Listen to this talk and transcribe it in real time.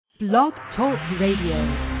Blog Talk Radio.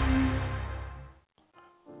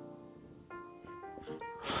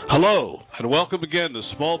 Hello, and welcome again to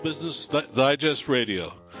Small Business Digest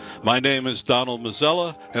Radio. My name is Donald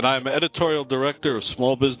Mazzella, and I am Editorial Director of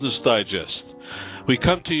Small Business Digest. We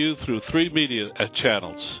come to you through three media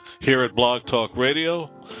channels, here at Blog Talk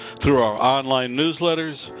Radio, through our online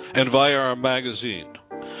newsletters, and via our magazine.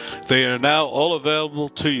 They are now all available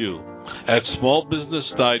to you at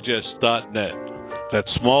smallbusinessdigest.net. That's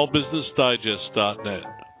smallbusinessdigest.net.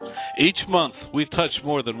 Each month, we touch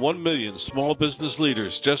more than 1 million small business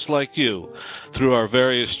leaders just like you through our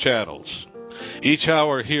various channels. Each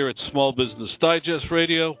hour here at Small Business Digest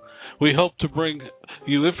Radio, we hope to bring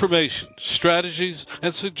you information, strategies,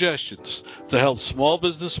 and suggestions to help small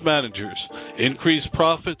business managers increase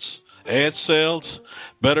profits, add sales,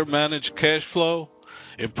 better manage cash flow,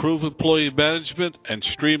 improve employee management, and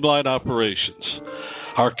streamline operations.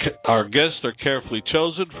 Our guests are carefully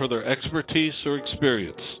chosen for their expertise or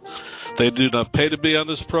experience. They do not pay to be on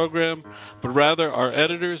this program, but rather our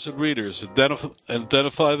editors and readers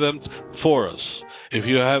identify them for us. If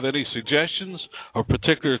you have any suggestions or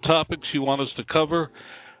particular topics you want us to cover,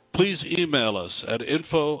 please email us at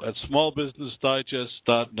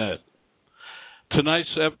info@smallbusinessdigest.net.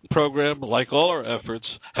 Tonight's program, like all our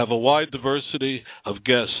efforts, have a wide diversity of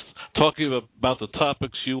guests talking about the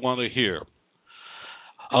topics you want to hear.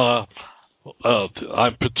 I'm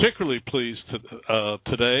particularly pleased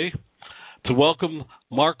today to welcome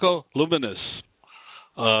Marco Lemonis.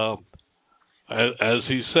 As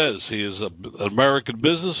he says, he is an American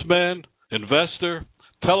businessman, investor,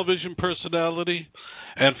 television personality,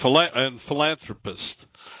 and philanthropist.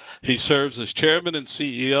 He serves as chairman and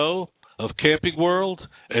CEO of Camping World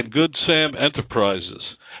and Good Sam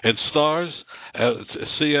Enterprises, and stars at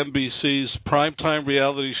CNBC's primetime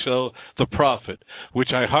reality show, The Profit,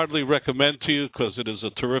 which I heartily recommend to you because it is a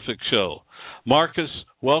terrific show. Marcus,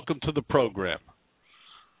 welcome to the program.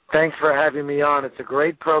 Thanks for having me on. It's a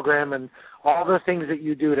great program, and all the things that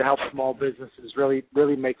you do to help small businesses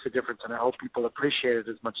really makes a difference, and I hope people appreciate it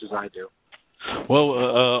as much as I do.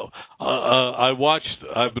 Well, I've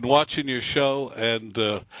been watching your show, and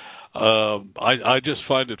I just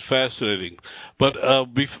find it fascinating. But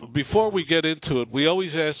before we get into it, we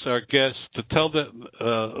always ask our guests to tell the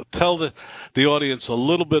audience a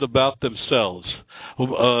little bit about themselves.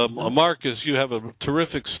 Marcus, you have a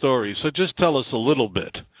terrific story, so just tell us a little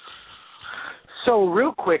bit. So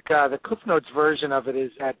real quick, the Cliff Notes version of it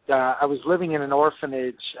is that I was living in an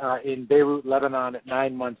orphanage in Beirut, Lebanon at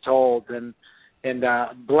 9 months old, and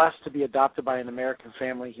blessed to be adopted by an American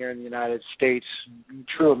family here in the United States.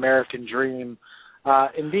 True American dream.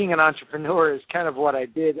 And being an entrepreneur is kind of what I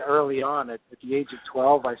did early on. At the age of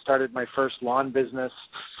 12, I started my first lawn business.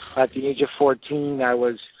 At the age of 14, I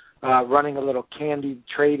was running a little candy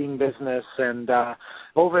trading business. And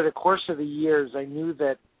over the course of the years, I knew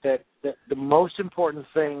that the most important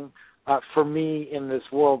thing for me in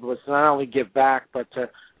this world was to not only give back, but to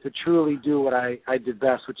truly do what I did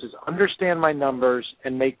best, which is understand my numbers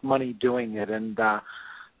and make money doing it. And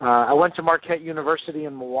I went to Marquette University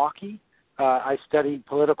in Milwaukee. I studied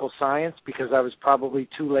political science because I was probably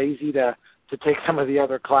too lazy to take some of the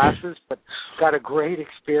other classes, but had a great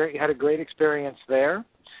experience there.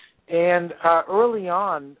 And early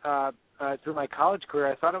on, through my college career,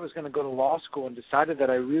 I thought I was going to go to law school and decided that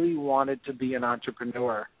I really wanted to be an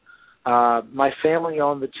entrepreneur. My family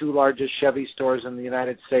owned the two largest Chevy stores in the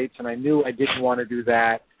United States, and I knew I didn't want to do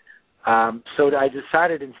that. So I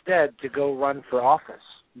decided instead to go run for office,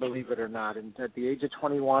 believe it or not. And at the age of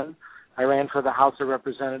 21, I ran for the House of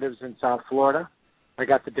Representatives in South Florida. I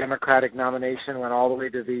got the Democratic nomination, went all the way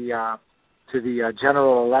to the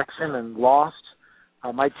general election and lost.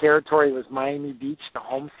 My territory was Miami Beach, the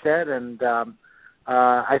homestead, and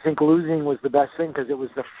I think losing was the best thing because it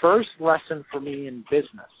was the first lesson for me in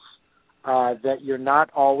business. That you're not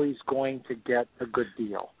always going to get a good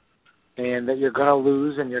deal, and that you're going to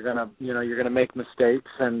lose, and you're going to make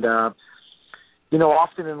mistakes, and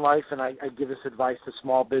often in life, and I give this advice to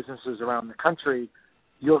small businesses around the country,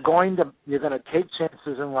 you're going to take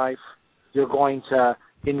chances in life. You're going to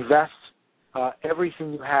invest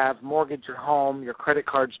everything you have, mortgage your home, your credit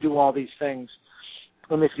cards, do all these things,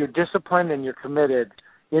 and if you're disciplined and you're committed,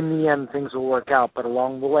 in the end, things will work out, but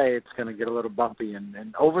along the way, it's going to get a little bumpy.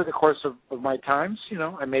 And over the course of my times,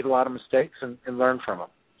 I made a lot of mistakes and learned from them.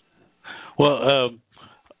 Well,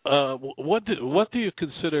 what do you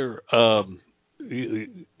consider the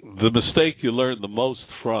mistake you learned the most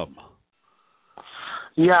from?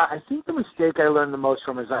 Yeah, I think the mistake I learned the most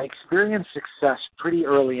from is I experienced success pretty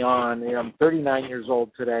early on. I'm 39 years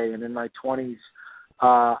old today, and in my 20s,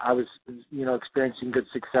 I was, experiencing good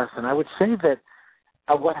success. And I would say that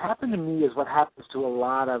what happened to me is what happens to a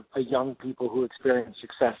lot of young people who experience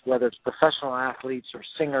success, whether it's professional athletes or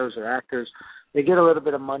singers or actors. They get a little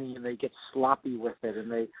bit of money and they get sloppy with it,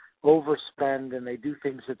 and they overspend and they do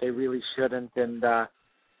things that they really shouldn't. And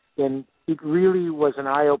it really was an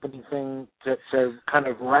eye-opening thing to kind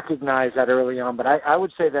of recognize that early on. But I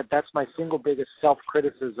would say that that's my single biggest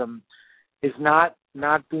self-criticism, is not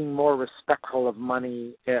being more respectful of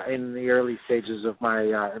money in the early stages of my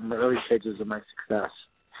success.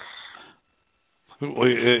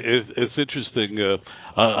 It's interesting.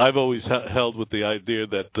 I've always held with the idea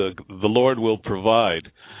that the Lord will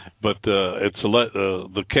provide, but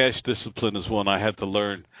the cash discipline is one I had to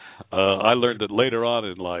learn. I learned it later on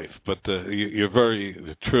in life, but you're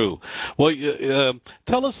very true. Well,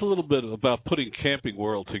 tell us a little bit about putting Camping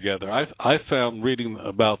World together. I found reading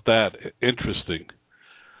about that interesting.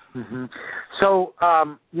 Mm-hmm. So,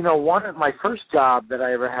 one of my first job that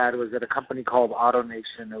I ever had was at a company called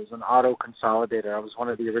AutoNation. It was an auto consolidator. I was one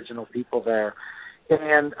of the original people there.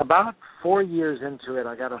 And about 4 years into it,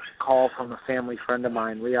 I got a call from a family friend of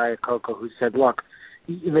mine, Lee Iacocca, who said, look,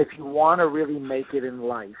 if you want to really make it in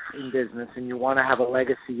life, in business, and you want to have a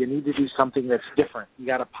legacy, you need to do something that's different. You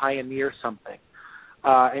got to pioneer something.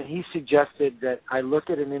 And he suggested that I look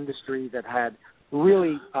at an industry that had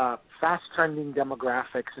really fast-trending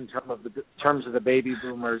demographics in terms of the baby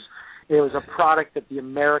boomers. It was a product that the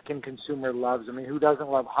American consumer loves. I mean, who doesn't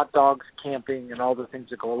love hot dogs, camping, and all the things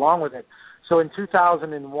that go along with it? So in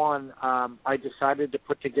 2001, I decided to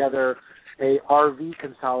put together a RV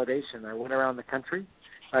consolidation. I went around the country.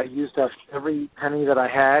 I used up every penny that I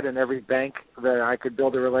had and every bank that I could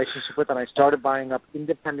build a relationship with, and I started buying up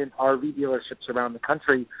independent RV dealerships around the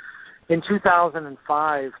country. In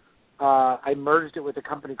 2005, I merged it with a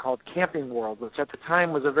company called Camping World, which at the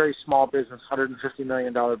time was a very small business, $150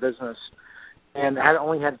 million business, and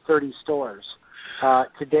only had 30 stores.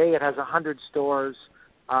 Today it has 100 stores.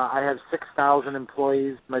 I have 6,000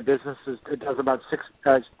 employees. My business does about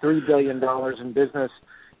 $3 billion in business,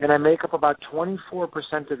 and I make up about 24%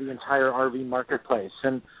 of the entire RV marketplace.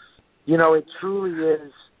 And, it truly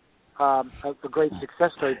is a great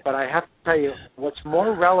success rate, but I have to tell you, what's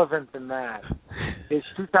more relevant than that is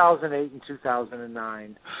 2008 and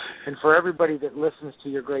 2009. And for everybody that listens to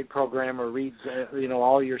your great program or reads,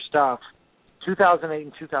 all your stuff, 2008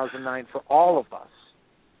 and 2009 for all of us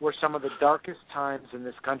were some of the darkest times in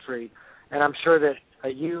this country. And I'm sure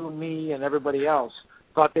that you, me, and everybody else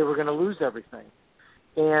thought they were going to lose everything.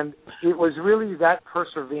 And it was really that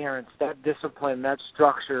perseverance, that discipline, that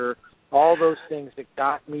structure, all those things that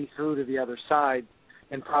got me through to the other side,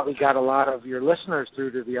 and probably got a lot of your listeners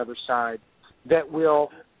through to the other side, that will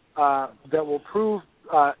prove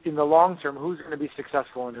in the long term who's going to be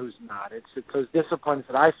successful and who's not. It's those disciplines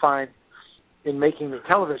that I find in making the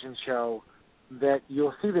television show that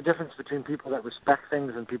you'll see the difference between people that respect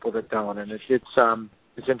things and people that don't, and it's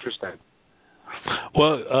interesting.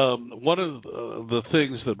 Well, one of the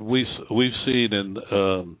things that we've seen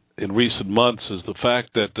in recent months is the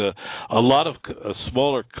fact that a lot of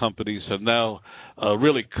smaller companies have now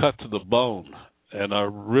really cut to the bone and are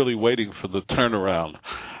really waiting for the turnaround.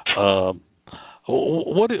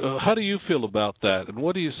 How do you feel about that, and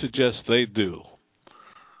what do you suggest they do?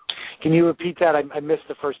 Can you repeat that? I missed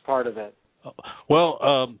the first part of it.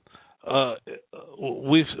 Well,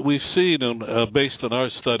 we've seen, based on our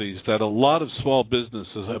studies, that a lot of small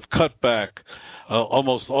businesses have cut back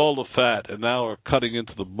almost all the fat, and now are cutting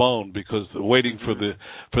into the bone because they're waiting for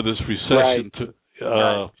this recession to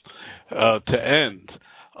end.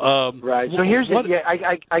 Right. So here's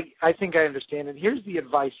I think I understand it. Here's the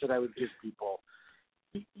advice that I would give people.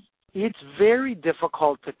 It's very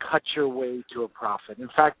difficult to cut your way to a profit. In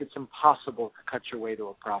fact, it's impossible to cut your way to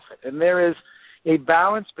a profit. And there is a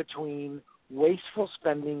balance between wasteful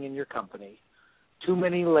spending in your company, too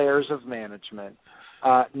many layers of management,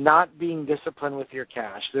 not being disciplined with your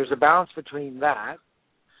cash. There's a balance between that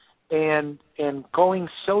and going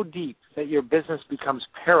so deep that your business becomes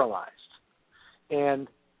paralyzed. And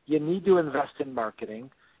you need to invest in marketing.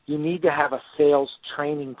 You need to have a sales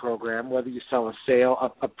training program, whether you sell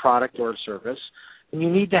a product or a service. And you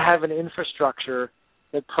need to have an infrastructure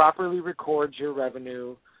that properly records your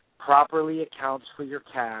revenue, properly accounts for your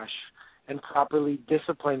cash, and properly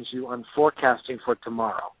disciplines you on forecasting for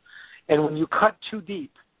tomorrow. And when you cut too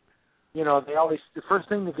deep, the first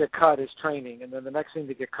thing to get cut is training, and then the next thing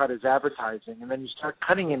to get cut is advertising. And then you start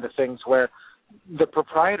cutting into things where the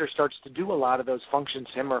proprietor starts to do a lot of those functions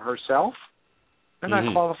him or herself. They're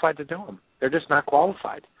not qualified to do them. They're just not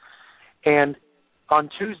qualified. And on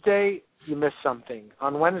Tuesday, you miss something.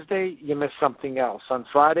 On Wednesday, you miss something else. On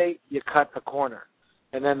Friday, you cut a corner.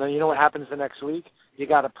 And then you know what happens the next week? You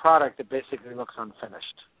got a product that basically looks unfinished.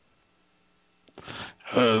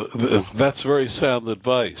 That's very sound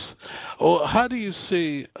advice. Oh, how do you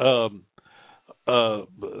see the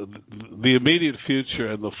immediate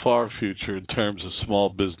future and the far future in terms of small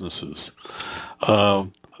businesses?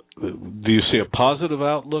 Do you see a positive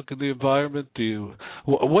outlook in the environment?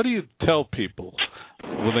 What do you tell people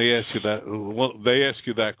when they ask you that? When they ask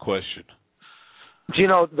you that question. You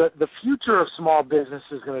know, the future of small business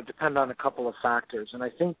is going to depend on a couple of factors, and I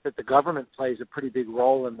think that the government plays a pretty big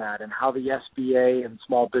role in that, and how the SBA and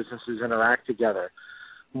small businesses interact together.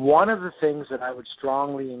 One of the things that I would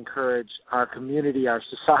strongly encourage our community, our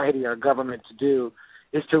society, our government to do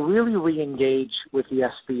is to really re-engage with the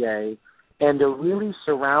SBA and to really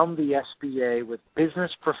surround the SBA with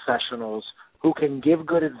business professionals who can give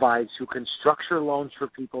good advice, who can structure loans for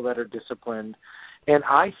people that are disciplined. And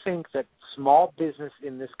I think that small business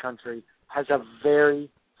in this country has a very,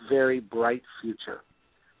 very bright future.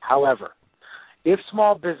 However, if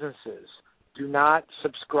small businesses do not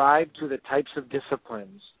subscribe to the types of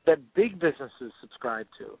disciplines that big businesses subscribe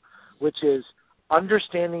to, which is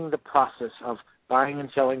understanding the process of buying and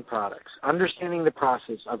selling products, understanding the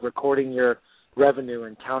process of recording your revenue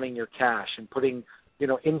and counting your cash and putting,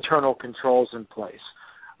 internal controls in place,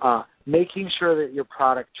 making sure that your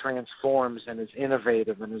product transforms and is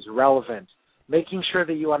innovative and is relevant, making sure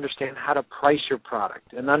that you understand how to price your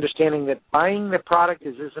product, and understanding that buying the product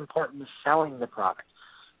is as important as selling the product.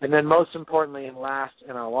 And then most importantly and last,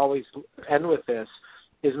 and I'll always end with this,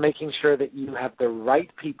 is making sure that you have the right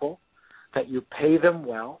people, that you pay them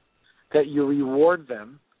well, that you reward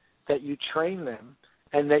them, that you train them,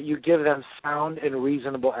 and that you give them sound and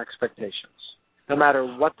reasonable expectations, no matter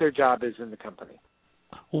what their job is in the company.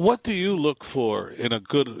 What do you look for in a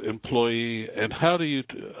good employee, and how do you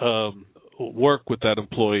work with that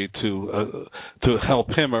employee to help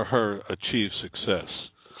him or her achieve success?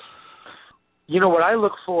 What I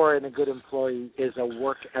look for in a good employee is a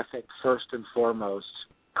work ethic first and foremost,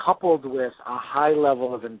 coupled with a high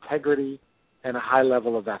level of integrity and a high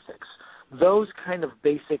level of ethics. Those kind of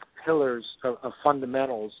basic pillars of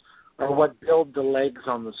fundamentals are what build the legs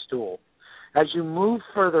on the stool. As you move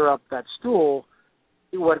further up that stool,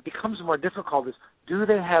 what becomes more difficult is, do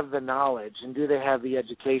they have the knowledge and do they have the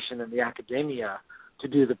education and the academia to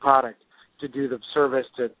do the product, to do the service,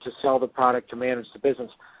 to sell the product, to manage the business?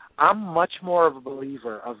 I'm much more of a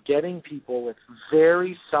believer of getting people with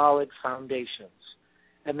very solid foundations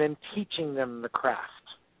and then teaching them the craft.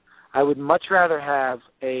 I would much rather have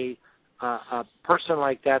a person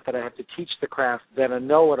like that I have to teach the craft than a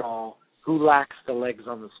know-it-all who lacks the legs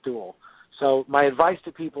on the stool. So my advice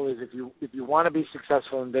to people is, if you want to be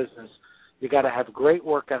successful in business, you got to have great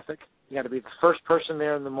work ethic. You got to be the first person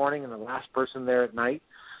there in the morning and the last person there at night.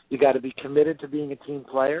 You got to be committed to being a team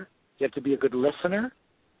player. You have to be a good listener,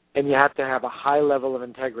 and you have to have a high level of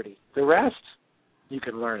integrity. The rest, you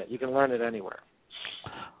can learn it. You can learn it anywhere.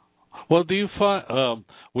 Well, do you find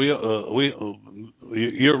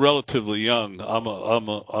you're relatively young.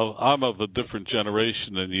 I'm of a different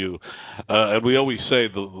generation than you, and we always say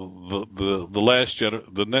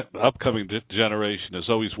the upcoming generation is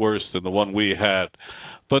always worse than the one we had.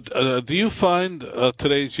 But do you find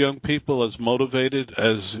today's young people as motivated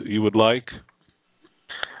as you would like?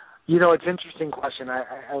 It's an interesting question.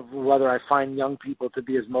 Whether I find young people to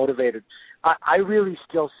be as motivated. I really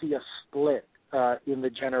still see a split in the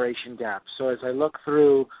generation gap. So as I look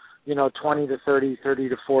through, 20 to 30, 30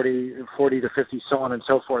 to 40, 40 to 50, so on and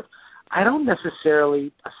so forth, I don't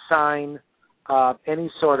necessarily assign any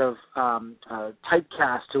sort of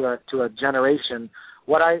typecast to a generation.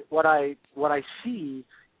 What I see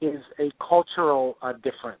is a cultural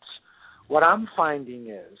difference. What I'm finding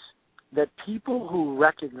is that people who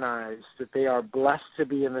recognize that they are blessed to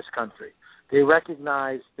be in this country, they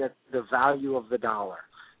recognize that the value of the dollar,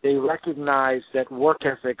 they recognize that work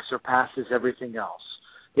ethic surpasses everything else.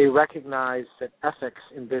 They recognize that ethics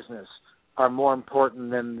in business are more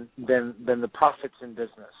important than the profits in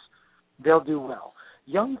business. They'll do well.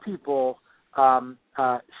 Young people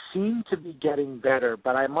seem to be getting better,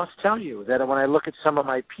 but I must tell you that when I look at some of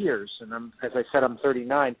my peers, and as I said, I'm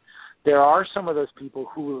 39, there are some of those people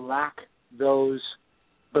who lack those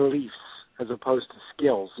beliefs as opposed to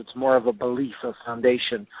skills. It's more of a belief, a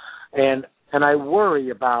foundation. And I worry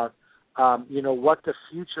about, what the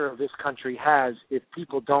future of this country has if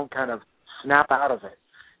people don't kind of snap out of it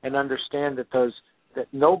and understand that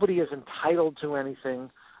nobody is entitled to anything,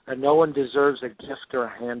 and no one deserves a gift or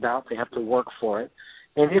a handout. They have to work for it.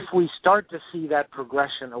 And if we start to see that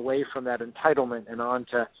progression away from that entitlement and on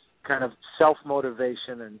to kind of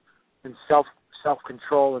self-motivation and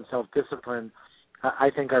self-control and self-discipline, I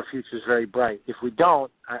think our future is very bright. If we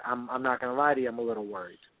don't, I'm not going to lie to you, I'm a little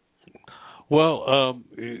worried. Well,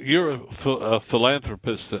 you're a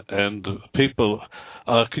philanthropist, and people,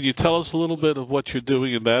 can you tell us a little bit of what you're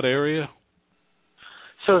doing in that area?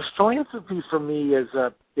 So philanthropy for me is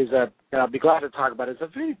I'll be glad to talk about it. It's a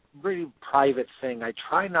very, very private thing. I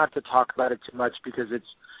try not to talk about it too much because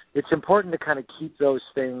it's important to kind of keep those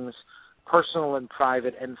things personal and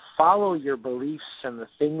private and follow your beliefs and the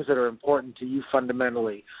things that are important to you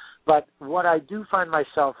fundamentally. But what I do find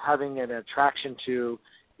myself having an attraction to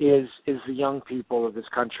is the young people of this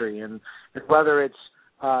country, and whether it's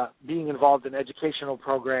being involved in educational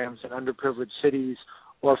programs in underprivileged cities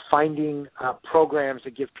or finding programs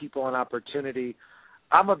that give people an opportunity.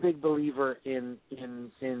 I'm a big believer in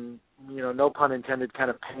no pun intended, kind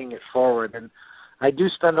of paying it forward. And I do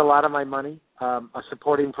spend a lot of my money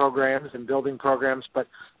supporting programs and building programs, but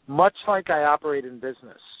much like I operate in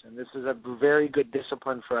business, and this is a very good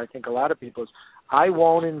discipline for I think a lot of people, is I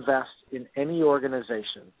won't invest in any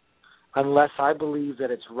organization unless I believe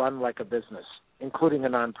that it's run like a business, including a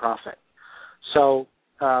nonprofit. So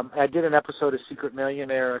I did an episode of Secret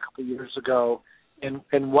Millionaire a couple of years ago,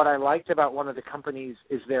 and what I liked about one of the companies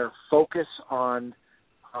is their focus on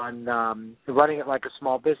running it like a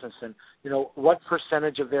small business, and what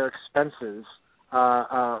percentage of their expenses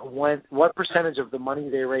what percentage of the money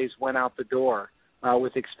they raised went out the door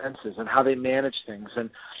with expenses, and how they manage things. And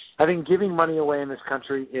I think giving money away in this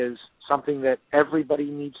country is something that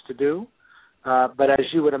everybody needs to do. But as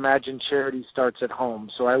you would imagine, charity starts at home.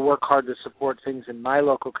 So I work hard to support things in my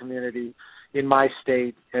local community, in my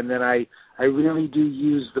state, and then I really do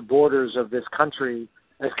use the borders of this country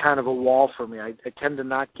as kind of a wall for me. I tend to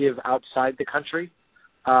not give outside the country,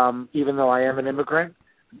 even though I am an immigrant,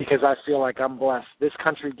 because I feel like I'm blessed. This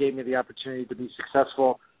country gave me the opportunity to be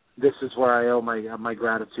successful. This is where I owe my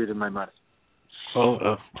gratitude and my money.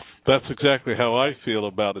 Well, that's exactly how I feel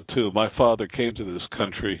about it, too. My father came to this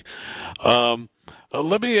country.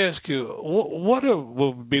 Let me ask you, what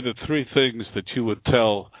would be the three things that you would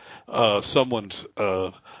tell someone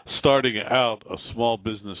starting out a small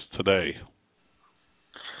business today?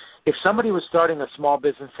 If somebody was starting a small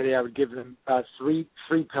business today, I would give them three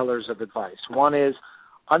pillars of advice. One is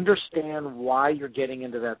understand why you're getting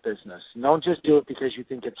into that business. Don't just do it because you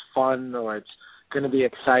think it's fun or it's going to be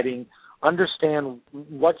exciting. Understand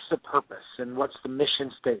what's the purpose and what's the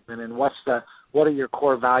mission statement and what are your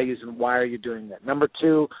core values and why are you doing that. Number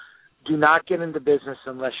two, do not get into business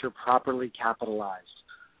unless you're properly capitalized.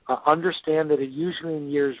 Understand that usually in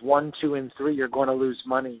years 1, 2, and 3 you're going to lose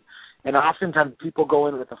money. And oftentimes people go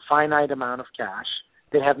in with a finite amount of cash.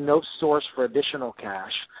 They have no source for additional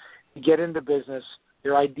cash. You get into business,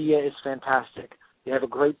 your idea is fantastic. You have a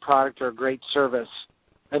great product or a great service,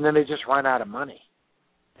 and then they just run out of money.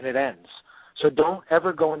 And it ends. So don't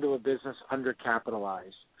ever go into a business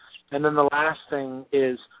undercapitalized. And then the last thing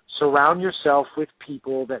is surround yourself with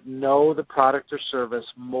people that know the product or service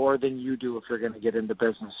more than you do if you're going to get into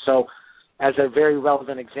business. So as a very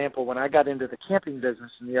relevant example, when I got into the camping business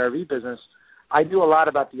and the RV business, I knew a lot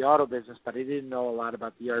about the auto business, but I didn't know a lot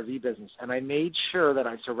about the RV business. And I made sure that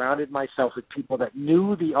I surrounded myself with people that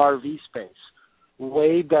knew the RV space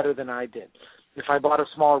way better than I did. If I bought a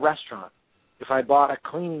small restaurant, if I bought a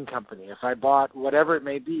cleaning company, if I bought whatever it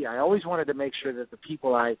may be, I always wanted to make sure that the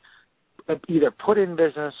people I either put in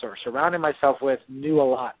business or surrounded myself with knew a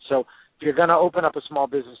lot. So if you're going to open up a small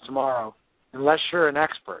business tomorrow, unless you're an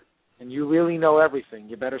expert and you really know everything,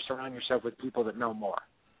 you better surround yourself with people that know more.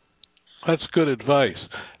 That's good advice.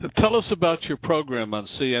 Tell us about your program on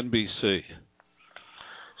CNBC.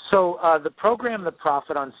 So the program, The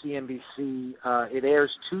Profit on CNBC, it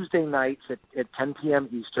airs Tuesday nights at 10 p.m.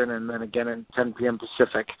 Eastern and then again at 10 p.m.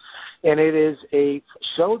 Pacific. And it is a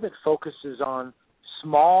show that focuses on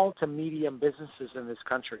small to medium businesses in this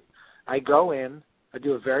country. I go in, I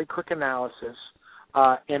do a very quick analysis,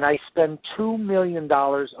 and I spend $2 million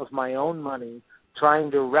of my own money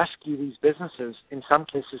trying to rescue these businesses, in some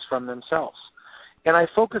cases from themselves. And I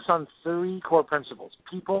focus on 3 core principles: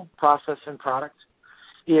 people, process, and product.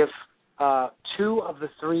 If 2 of the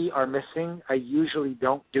 3 are missing, I usually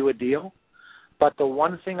don't do a deal. But the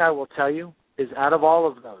one thing I will tell you is out of all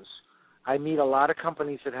of those, I meet a lot of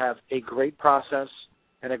companies that have a great process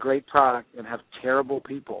and a great product and have terrible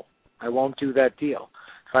people. I won't do that deal.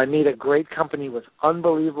 If I meet a great company with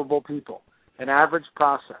unbelievable people, an average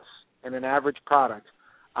process, and an average product,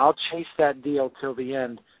 I'll chase that deal till the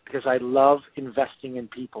end because I love investing in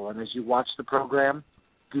people. And as you watch the program,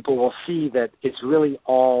 people will see that it's really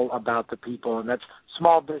all about the people, and that's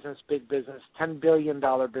small business, big business, $10 billion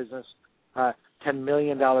business, $10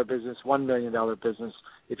 million business, $1 million business.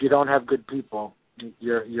 If you don't have good people,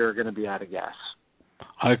 you're going to be out of gas.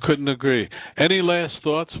 I couldn't agree. Any last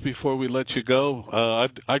thoughts before we let you go?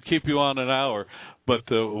 I'd keep you on an hour, but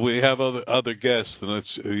we have other guests, and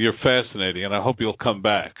you're fascinating, and I hope you'll come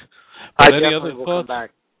back. But any other thoughts? Come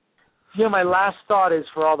back. My last thought is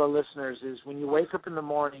for all the listeners is when you wake up in the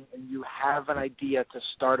morning and you have an idea to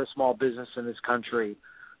start a small business in this country,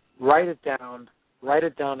 write it down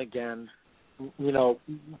again,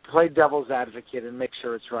 play devil's advocate and make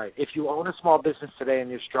sure it's right. If you own a small business today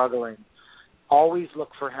and you're struggling, always look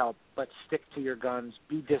for help, but stick to your guns,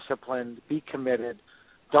 be disciplined, be committed,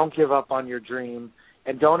 don't give up on your dream,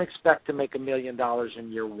 and don't expect to make $1 million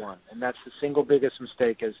in year one. And that's the single biggest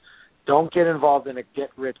mistake is don't get involved in a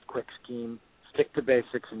get-rich-quick scheme. Stick to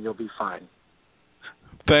basics, and you'll be fine.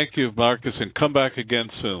 Thank you, Marcus, and come back again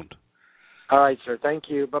soon. All right, sir. Thank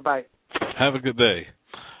you. Bye-bye. Have a good day.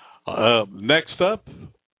 Next up,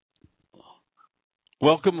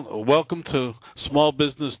 welcome to Small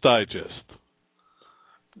Business Digest.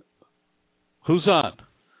 Who's on?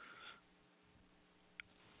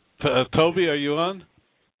 Toby, are you on?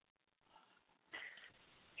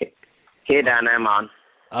 Hey, Dan, I'm on.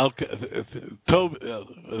 Okay, Toby.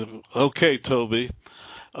 Toby.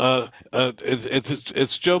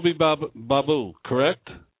 It's Joby Babu, correct?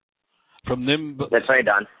 From Nimbuzz. That's right,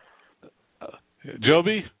 Don.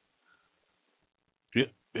 Joby. Yeah.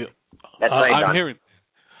 That's right, Don. I'm hearing.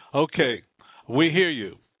 Okay, we hear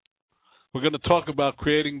you. We're going to talk about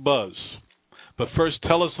creating buzz, but first,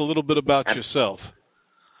 tell us a little bit about yourself.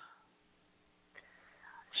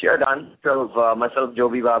 Sure, Don. So, myself,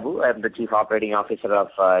 Joby Babu. I'm the Chief Operating Officer of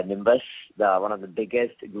Nimbuzz, one of the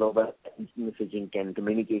biggest global messaging and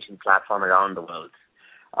communication platform around the world.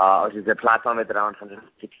 Which is a platform with around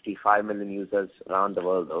 165 million users around the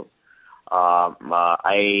world, though.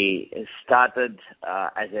 I started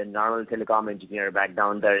as a normal telecom engineer back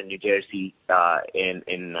down there in New Jersey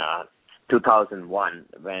in 2001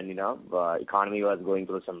 when, the economy was going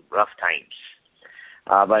through some rough times.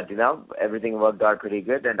 But, everything worked out pretty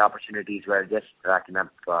good and opportunities were just racking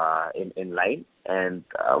up in line, and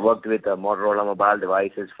worked with Motorola mobile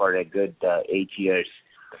devices for a good 8 years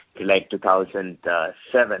till like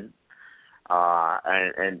 2007,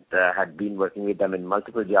 and had been working with them in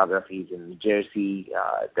multiple geographies in New Jersey,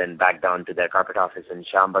 then back down to their corporate office in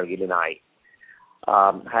Schaumburg, Illinois.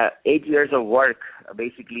 8 years of work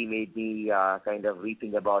basically made me kind of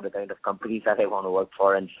rethink about the kind of companies that I want to work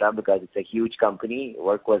for and stuff, because it's a huge company.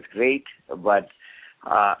 Work was great, but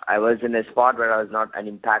I was in a spot where I was not an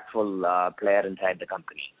impactful player inside the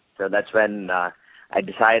company. So that's when I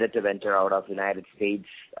decided to venture out of the United States.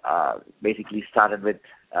 Basically started with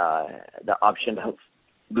the option of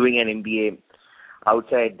doing an MBA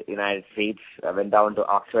outside the United States. I went down to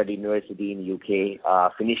Oxford University in UK,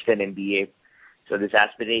 finished an MBA. So this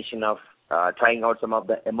aspiration of trying out some of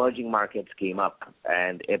the emerging markets came up,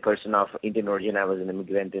 and a person of Indian origin, I was an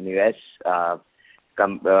immigrant in the U.S. I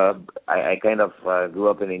kind of grew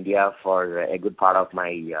up in India for a good part of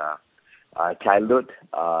my childhood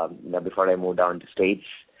before I moved down to States.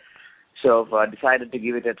 So I decided to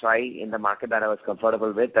give it a try in the market that I was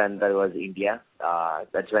comfortable with, and that was India.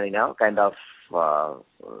 That's when kind of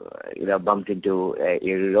bumped into a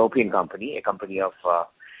European company, a company of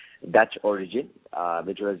Dutch origin,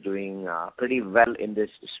 which was doing pretty well in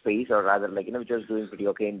this space, or rather, which was doing pretty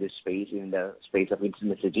okay in this space, in the space of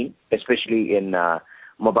instant messaging, especially in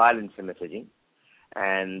mobile instant messaging.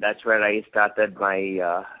 And that's where I started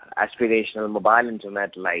my aspirational mobile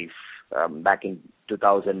internet life back in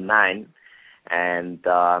 2009, and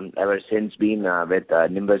ever since been with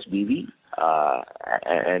Nimbuzz BV,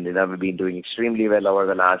 and we've been doing extremely well over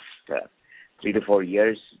the last 3 to 4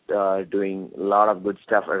 years, doing a lot of good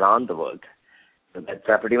stuff around the world. So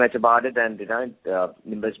that's pretty much about it. And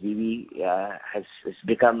Nimbuzz BV has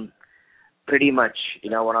become pretty much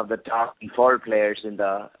one of the top 4 players in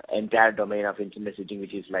the entire domain of internet messaging,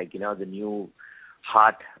 which is the new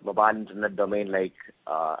hot mobile internet domain,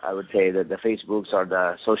 I would say the Facebooks or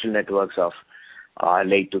the social networks of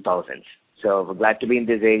late 2000s. So we're glad to be in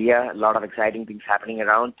this area. A lot of exciting things happening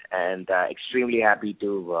around, and extremely happy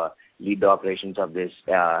to lead the operations of this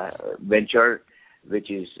venture, which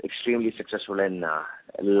is extremely successful in a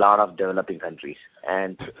lot of developing countries.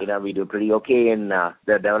 And, we do pretty okay in the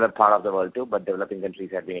developed part of the world too, but developing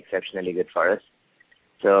countries have been exceptionally good for us.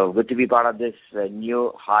 So good to be part of this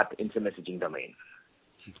new hot instant messaging domain.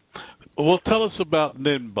 Well, tell us about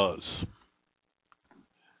Nimbuzz.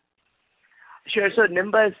 Sure. So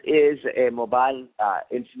Nimbuzz is a mobile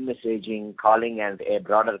instant messaging, calling, and a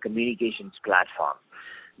broader communications platform.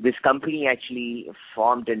 This company actually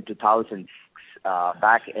formed in 2006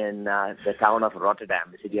 back in the town of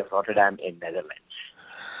Rotterdam, the city of Rotterdam in Netherlands.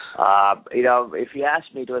 If you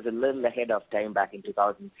ask me, it was a little ahead of time back in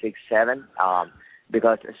 2006-07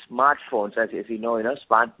 because smartphones, as you know,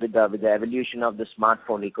 with the evolution of the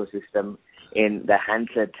smartphone ecosystem in the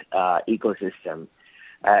handset ecosystem,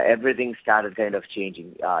 everything started kind of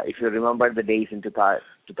changing. If you remember the days in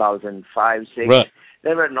 2005-06, right,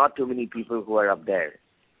 there were not too many people who were up there.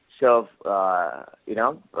 So,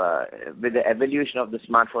 with the evolution of the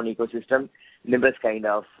smartphone ecosystem, Nimbuzz kind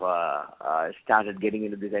of started getting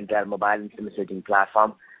into this entire mobile instant messaging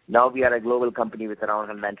platform. Now we are a global company with around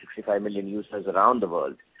 165 million users around the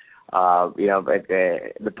world.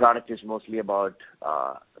 The product is mostly about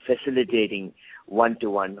facilitating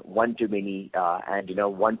one-to-one, one-to-many, and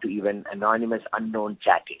one-to-even anonymous unknown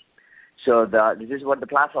chatting. So this is what the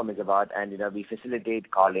platform is about, and we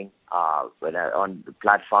facilitate calling on the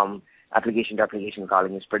platform. Application-to-application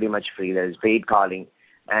calling is pretty much free. There is paid calling,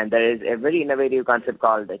 and there is a very innovative concept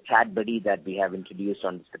called a chat buddy that we have introduced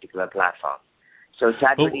on this particular platform. So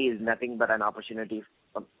chat buddy is nothing but an opportunity.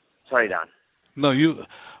 Sorry, Don. No,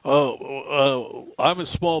 I'm a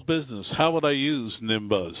small business. How would I use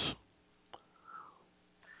Nimbuzz?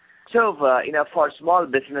 So, for small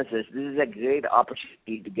businesses, this is a great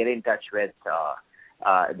opportunity to get in touch with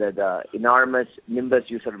the enormous Nimbuzz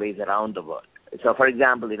user base around the world. So, for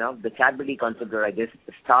example, the chat buddy concept that I just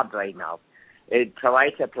stopped right now, it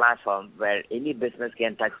provides a platform where any business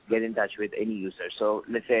can get in touch with any user. So,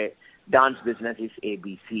 let's say Don's business is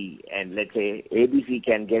ABC, and let's say ABC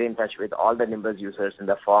can get in touch with all the Nimbuzz users in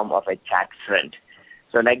the form of a chat friend.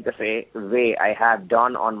 So, like the way I have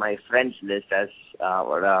Don on my friends list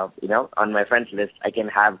on my friends list, I can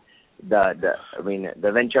have the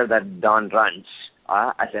venture that Don runs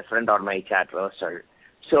as a friend on my chat roster.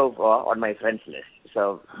 So, on my friends list.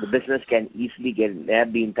 So, the business can easily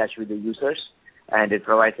be in touch with the users, and it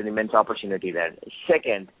provides an immense opportunity there.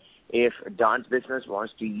 Second, if Don's business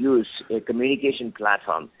wants to use a communication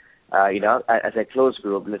platform, as a closed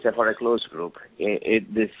group, let's say for a closed group,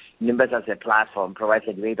 this Nimbuzz as a platform provides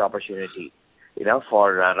a great opportunity,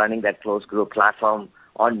 for running that closed group platform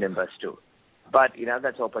on Nimbuzz too. But,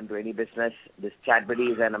 that's open to any business. This chat buddy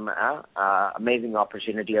is an amazing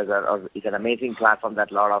opportunity, is an amazing platform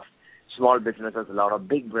that a lot of small businesses, a lot of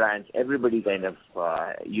big brands, everybody kind of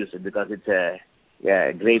use it because it's a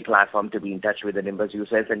great platform to be in touch with the Nimbuzz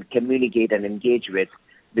users and communicate and engage with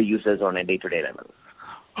the users on a day-to-day level.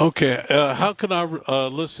 Okay. How can our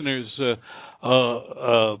listeners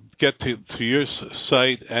get to your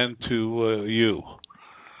site and to you?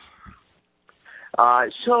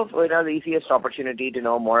 So, the easiest opportunity to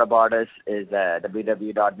know more about us is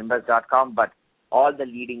www.nimbuzz.com, but all the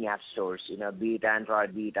leading app stores, be it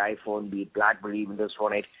Android, be it iPhone, be it BlackBerry, Windows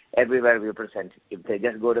Phone 8, everywhere we are present. If they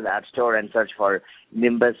just go to the app store and search for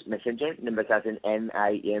Nimbuzz Messenger, Nimbuzz as in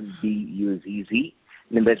Nimbuzz,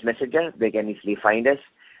 Nimbuzz Messenger, they can easily find us.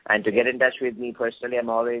 And to get in touch with me personally, I'm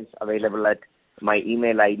always available at my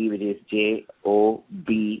email ID, which is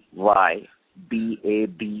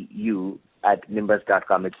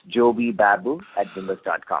jobybabu@nimbuzz.com. It's Joby Babu at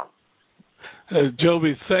nimbuzz.com.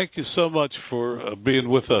 Joby, thank you so much for being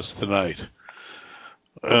with us tonight.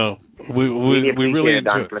 We really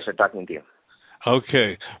enjoyed it. Pleasure talking to you.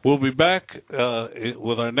 Okay. We'll be back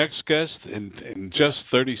with our next guest in just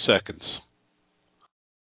 30 seconds.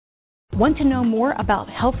 Want to know more about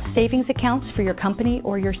health savings accounts for your company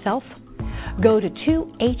or yourself? Go to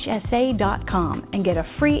 2hsa.com and get a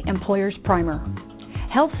free employer's primer.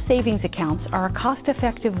 Health savings accounts are a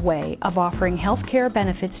cost-effective way of offering health care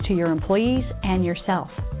benefits to your employees and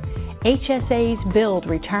yourself. HSAs build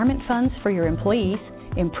retirement funds for your employees,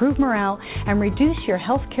 improve morale, and reduce your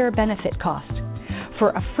health care benefit cost. For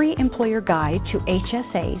a free employer guide to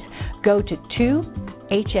HSAs, go to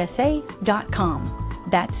 2hsa.com.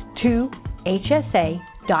 That's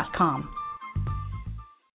 2hsa.com.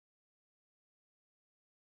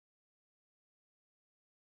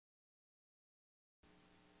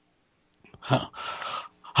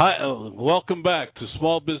 Hi, welcome back to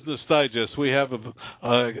Small Business Digest. We have an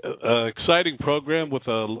exciting program with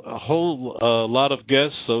a whole lot of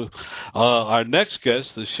guests. So our next guest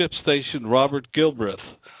is ShipStation Robert Gilbreath.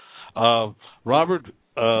 Robert,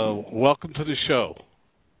 welcome to the show.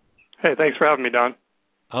 Hey, thanks for having me, Don.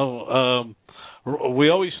 We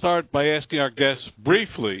always start by asking our guests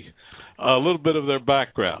briefly a little bit of their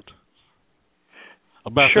background,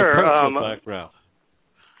 about their personal background.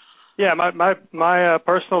 Yeah, my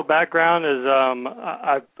personal background is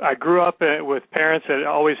I grew up with parents that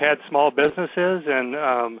always had small businesses,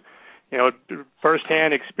 and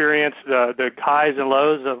firsthand experienced the highs and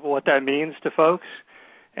lows of what that means to folks,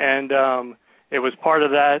 and it was part of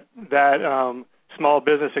that small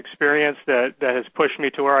business experience that has pushed me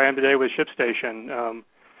to where I am today with ShipStation.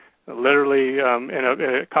 Literally in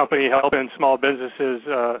a company helping small businesses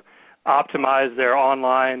optimize their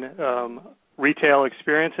online retail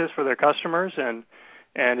experiences for their customers, and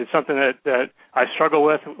it's something that I struggled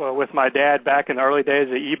with my dad back in the early days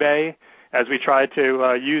of eBay, as we tried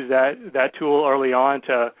to use that tool early on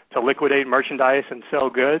to liquidate merchandise and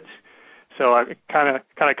sell goods. So I kind of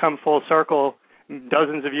come full circle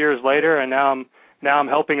dozens of years later, and now I'm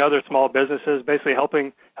helping other small businesses, basically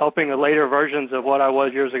helping the later versions of what I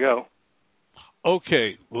was years ago.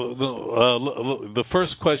 Okay. Well, the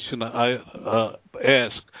first question I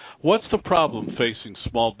ask, what's the problem facing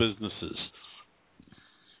small businesses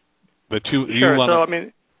that you Sure. want? So I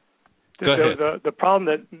mean, the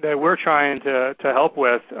problem that we're trying to help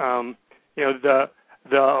with, the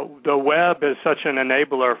web is such an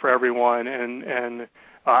enabler for everyone, and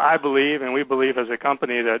I believe, and we believe as a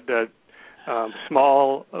company, that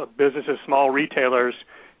small businesses, small retailers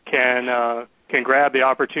can grab the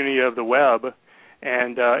opportunity of the web,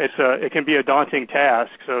 and it can be a daunting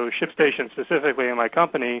task. So ShipStation, specifically in my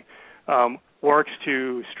company, works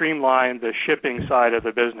to streamline the shipping side of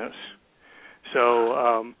the business.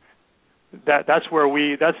 So that's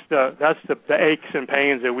the aches and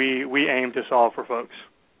pains that we aim to solve for folks.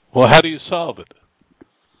 Well, how do you solve it?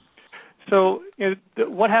 So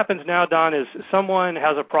what happens now, Don, is someone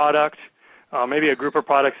has a product, maybe a group of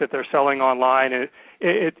products that they're selling online, and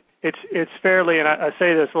it's fairly, and I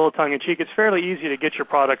say this a little tongue-in-cheek, it's fairly easy to get your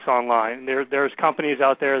products online. There's companies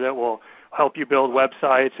out there that will help you build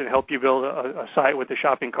websites and help you build a site with a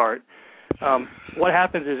shopping cart. What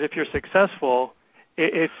happens is, if you're successful,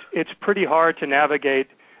 it's pretty hard to navigate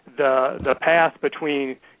the path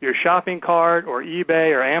between your shopping cart or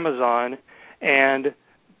eBay or Amazon and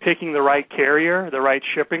picking the right carrier, the right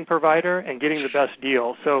shipping provider, and getting the best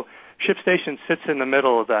deal. So ShipStation sits in the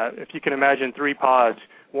middle of that. If you can imagine 3 pods,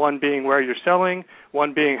 one being where you're selling,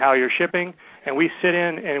 one being how you're shipping, and we sit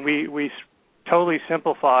in and we totally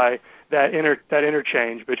simplify that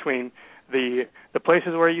interchange between the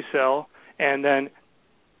places where you sell and then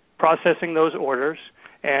processing those orders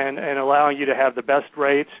and allowing you to have the best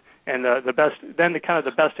rates and the best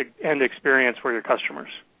end experience for your customers.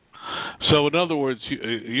 So, in other words,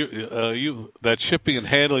 you that shipping and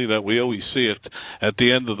handling that we always see at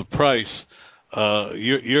the end of the price,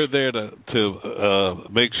 you're there to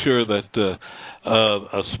make sure that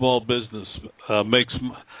a small business makes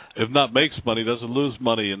money, doesn't lose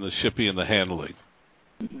money in the shipping and the handling.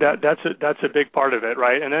 That's a big part of it,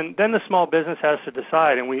 right? And then the small business has to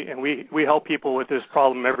decide, and we help people with this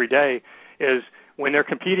problem every day, is when they're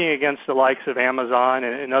competing against the likes of Amazon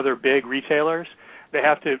and other big retailers, they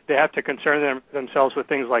have to concern themselves with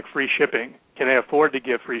things like free shipping. Can they afford to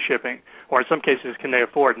give free shipping? Or in some cases, can they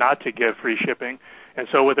afford not to give free shipping? And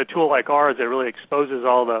so with a tool like ours that really exposes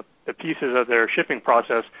all the pieces of their shipping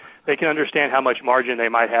process, they can understand how much margin they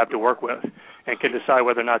might have to work with and can decide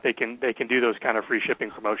whether or not they can do those kind of free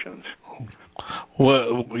shipping promotions.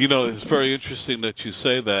 Well, it's very interesting that you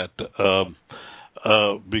say that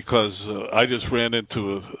because I just ran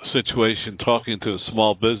into a situation talking to a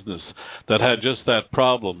small business that had just that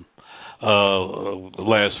problem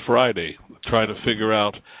last Friday, trying to figure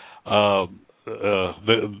out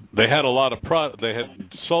they had a lot of they had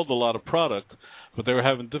sold a lot of product, but they were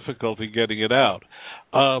having difficulty getting it out.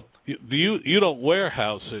 You don't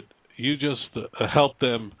warehouse it; you just help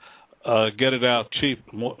them get it out cheap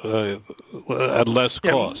at less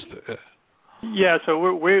cost. Yeah, so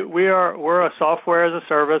we're a software as a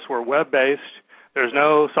service. We're web-based. There's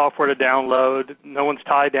no software to download. No one's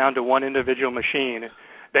tied down to one individual machine.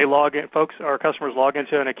 They log in. Our customers log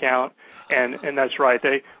into an account, and that's right.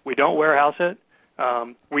 We don't warehouse it.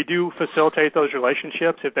 We do facilitate those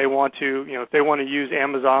relationships if they want to. If they want to use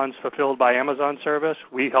Amazon's Fulfilled by Amazon service,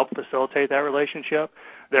 we help facilitate that relationship.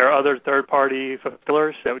 There are other third-party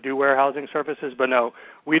fulfillers that do warehousing services, but no,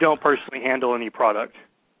 we don't personally handle any product.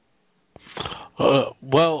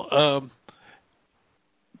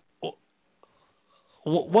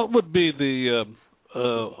 What would be the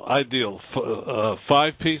ideal?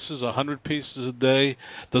 5 pieces, 100 pieces a day?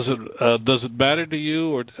 Does it matter to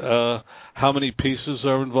you, or how many pieces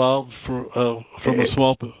are involved from a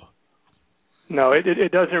small? No,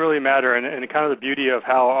 it doesn't really matter, and kind of the beauty of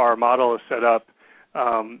how our model is set up,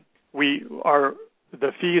 the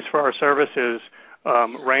fees for our services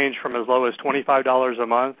range from as low as $25 a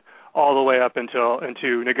month all the way up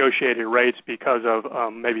into negotiated rates because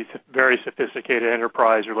of maybe very sophisticated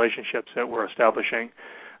enterprise relationships that we're establishing.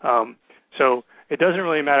 So it doesn't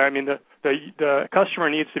really matter. I mean, the customer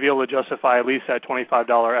needs to be able to justify at least that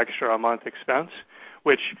 $25 extra a month expense,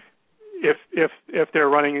 which if they're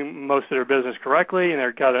running most of their business correctly and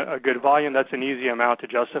they've got a good volume, that's an easy amount to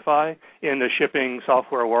justify in the shipping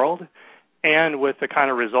software world. And with the kind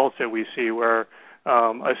of results that we see where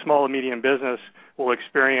a small and medium business will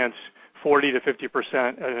experience 40 to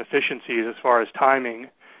 50% efficiencies as far as timing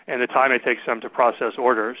and the time it takes them to process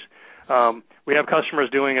orders. We have customers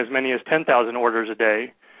doing as many as 10,000 orders a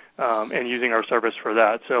day and using our service for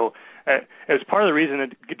that. So as part of the reason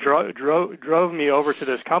it drove me over to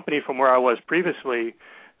this company from where I was previously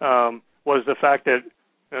was the fact that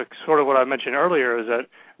sort of what I mentioned earlier is that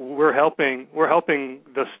we're helping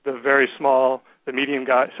the very small, the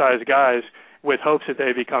medium-sized guys with hopes that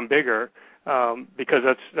they become bigger because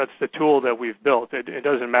that's the tool that we've built. It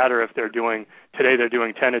doesn't matter if they're doing 10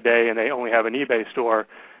 a day and they only have an eBay store.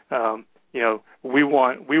 We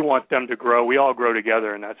want them to grow. We all grow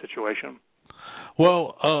together in that situation.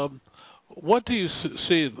 Well, what do you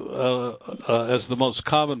see as the most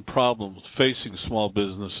common problems facing small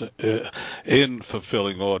business in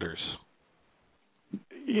fulfilling orders?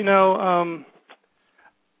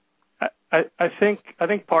 I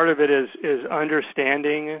think part of it is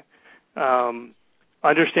understanding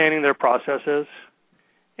their processes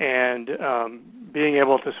and being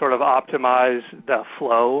able to sort of optimize the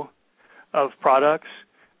flow of products.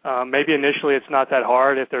 Maybe initially it's not that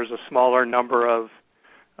hard if there's a smaller number of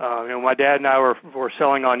my dad and I were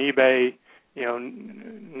selling on eBay, now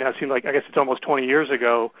it seems like, I guess it's almost 20 years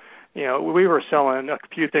ago, we were selling a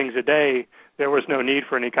few things a day. There was no need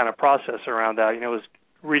for any kind of process around that. It was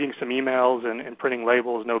reading some emails and printing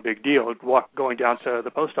labels, no big deal, going down to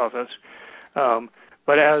the post office.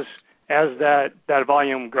 But as that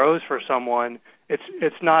volume grows for someone,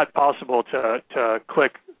 it's not possible to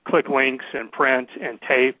click links and print and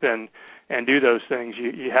tape and do those things.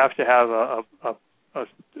 You have to have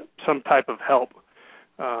some type of help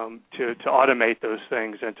to automate those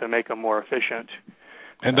things and to make them more efficient.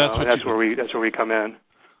 And that's where we come in.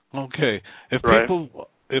 Okay. If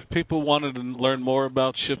people wanted to learn more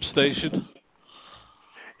about ShipStation,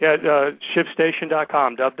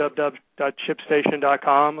 ShipStation.com,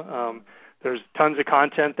 www.shipstation.com. There's tons of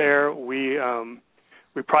content there. We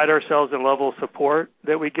pride ourselves in level of support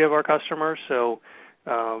that we give our customers. So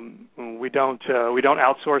we don't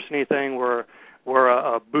outsource anything. We're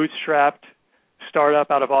a bootstrapped startup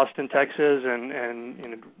out of Austin, Texas,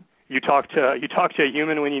 and you talk to a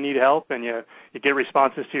human when you need help, and you get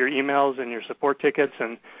responses to your emails and your support tickets,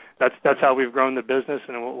 and that's how we've grown the business,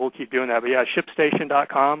 and we'll keep doing that. But yeah,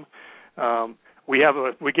 ShipStation.com. We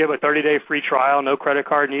give a 30-day free trial, no credit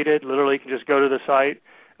card needed. Literally, you can just go to the site,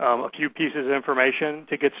 a few pieces of information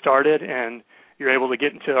to get started, and you're able to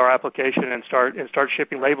get into our application and start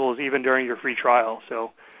shipping labels even during your free trial.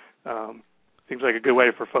 So seems like a good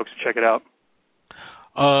way for folks to check it out.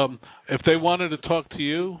 If they wanted to talk to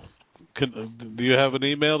you, do you have an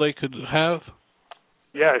email they could have?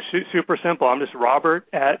 Yeah, super simple. I'm just Robert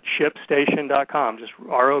at ShipStation.com, just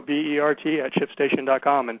ROBERT at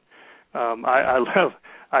ShipStation.com, and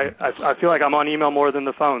I feel like I'm on email more than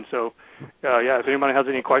the phone. So if anybody has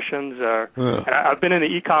any questions, and I've been in the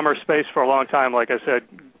e-commerce space for a long time. Like I said,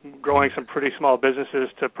 growing some pretty small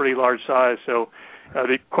businesses to pretty large size. So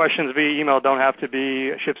the questions via email don't have to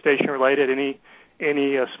be ShipStation related.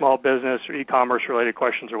 Any small business or e-commerce related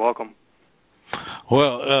questions are welcome.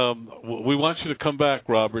 Well, we want you to come back,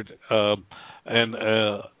 Robert, and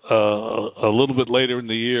a little bit later in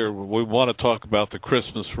the year, we want to talk about the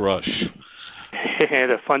Christmas rush.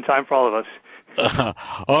 A fun time for all of us.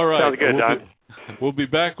 All right. Sounds good, Don. We'll be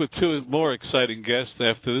back with two more exciting guests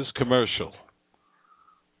after this commercial.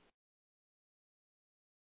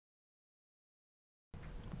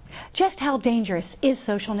 Just how dangerous is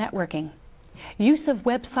social networking? Use of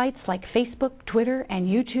websites like Facebook, Twitter, and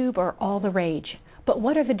YouTube are all the rage. But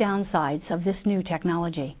what are the downsides of this new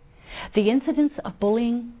technology? The incidents of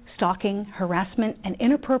bullying, stalking, harassment, and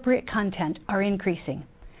inappropriate content are increasing.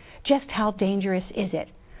 Just how dangerous is it?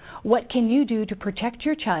 What can you do to protect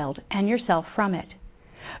your child and yourself from it?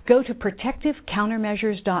 Go to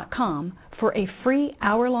protectivecountermeasures.com for a free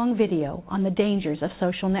hour-long video on the dangers of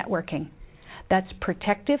social networking. That's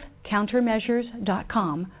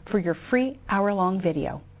protectivecountermeasures.com for your free hour-long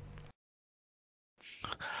video.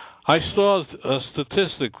 I saw a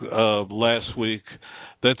statistic last week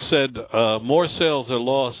that said more sales are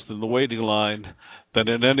lost in the waiting line than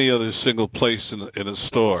in any other single place in a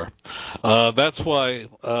store. That's why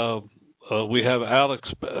we have Alex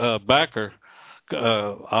Backer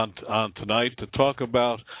on tonight to talk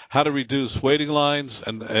about how to reduce waiting lines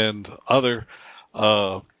and other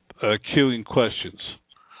queuing questions.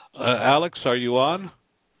 Alex, are you on?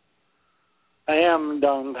 I am,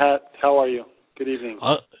 Don. Pat, how are you? Good evening.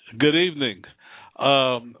 Good evening.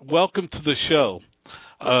 Welcome to the show.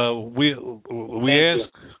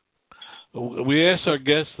 We ask our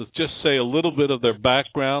guests to just say a little bit of their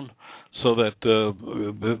background, so that a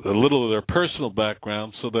little of their personal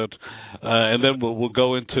background, so that, and then we'll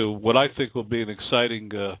go into what I think will be an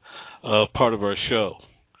exciting part of our show.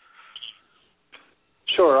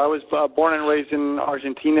 Sure. I was born and raised in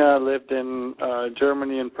Argentina. Lived in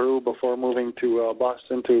Germany and Peru before moving to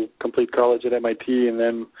Boston to complete college at MIT, and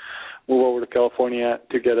then move over to California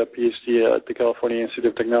to get a PhD at the California Institute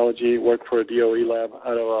of Technology. Worked for a DOE lab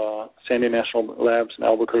out of Sandia National Labs in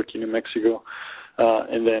Albuquerque, New Mexico,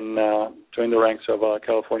 and then joined the ranks of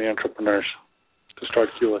California entrepreneurs to start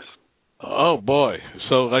Qless. Oh boy!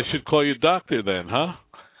 So I should call you doctor then, huh?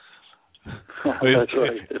 That's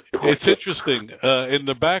right. It's interesting. In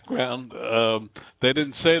the background, they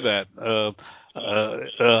didn't say that.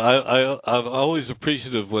 I'm always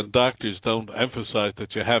appreciative when doctors don't emphasize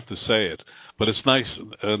that you have to say it, but it's nice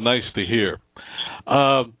to hear.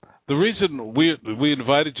 The reason we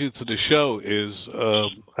invited you to the show is,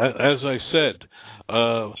 as I said,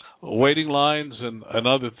 waiting lines and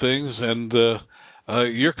other things, and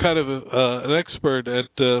you're kind of an expert at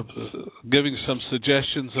giving some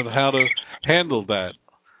suggestions on how to handle that.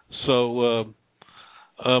 So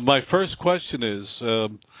my first question is,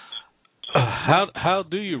 how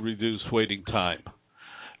do you reduce waiting time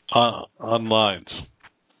on lines?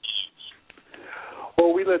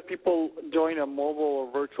 Well, we let people join a mobile or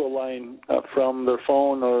virtual line from their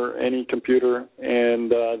phone or any computer,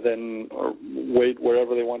 and then wait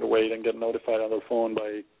wherever they want to wait and get notified on their phone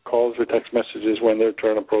by calls or text messages when their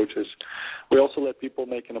turn approaches. We also let people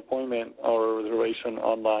make an appointment or a reservation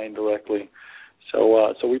online directly.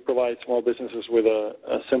 So we provide small businesses with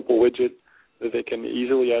a simple widget that they can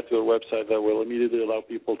easily add to their website that will immediately allow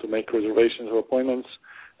people to make reservations or appointments,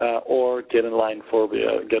 or get in line for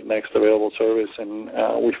the get next available service. And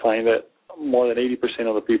we find that more than 80%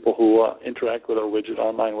 of the people who interact with our widget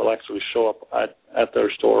online will actually show up at their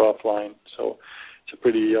store offline. So it's a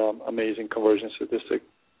pretty amazing conversion statistic.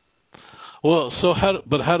 Well, so how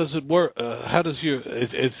does it work? How does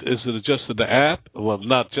is it just an app? Well,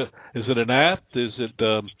 not just. Is it an app? Is it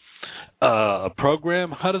a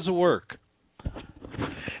program? How does it work?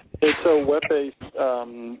 It's a web-based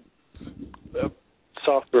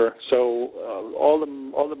software. So all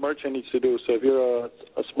the merchant needs to do. So if you're a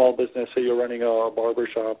small business, say you're running a barber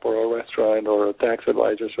shop or a restaurant or a tax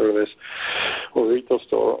advisor service or a retail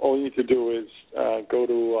store, all you need to do is go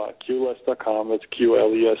to Qless.com. That's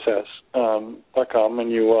QLESS.com,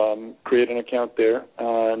 and you create an account there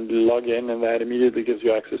and log in, and that immediately gives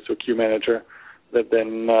you access to a queue manager that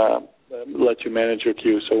then lets you manage your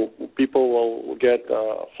queue. So people will get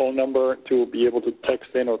a phone number to be able to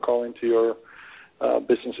text in or call into your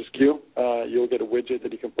business's queue. You'll get a widget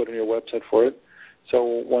that you can put on your website for it. So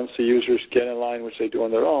once the users get in line, which they do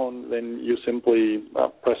on their own, then you simply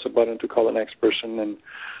press a button to call the next person, and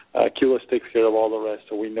Qless takes care of all the rest.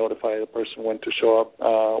 So we notify the person when to show up.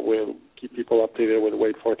 We'll keep people updated with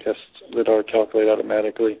wait forecasts that are calculated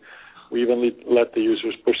automatically. We even let the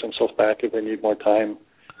users push themselves back if they need more time.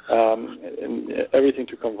 And everything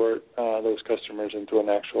to convert those customers into an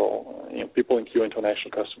actual, people in queue into an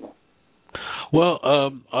actual customer. Well,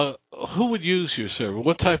 who would use your service?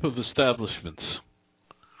 What type of establishments?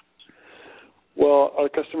 Well, our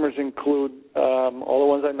customers include all the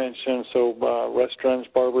ones I mentioned, so restaurants,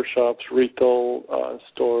 barber shops, retail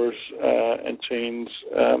stores and chains,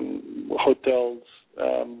 hotels,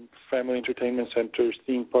 family entertainment centers,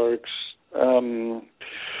 theme parks.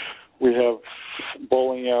 We have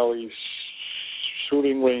bowling alleys,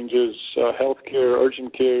 shooting ranges, healthcare,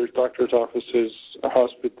 urgent care, doctors' offices,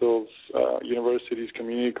 hospitals, universities,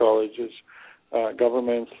 community colleges,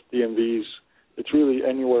 governments, DMVs. It's really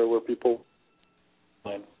anywhere where people.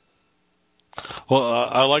 Well,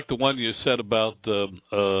 I like the one you said about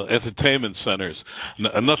entertainment centers.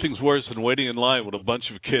 Nothing's worse than waiting in line with a bunch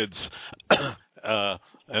of kids.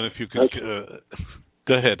 And if you could,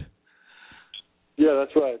 go ahead. Yeah,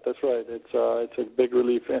 that's right. It's a big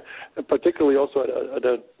relief, and particularly also at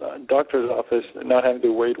a doctor's office, not having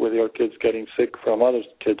to wait with your kids getting sick from other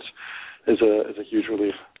kids is a huge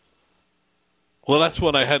relief. Well, that's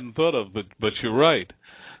what I hadn't thought of, but you're right.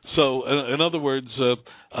 So, in other words,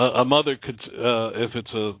 a mother could, if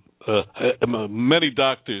it's many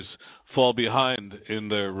doctors fall behind in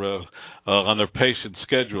their on their patient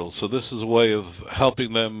schedule. So this is a way of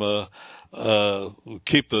helping them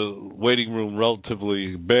keep the waiting room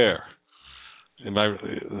relatively bare. Am I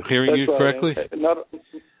hearing you correctly?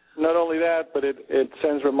 Not only that, but it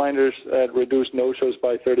sends reminders that reduce no-shows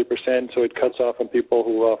by 30%, so it cuts off on people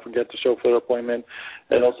who forget to show for their appointment.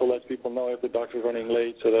 It also lets people know if the doctor's running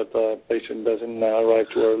late so that the patient doesn't arrive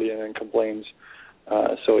too early and then complains.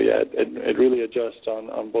 It really adjusts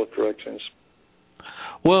on both directions.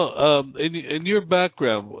 Well, in your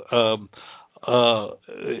background,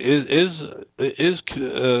 is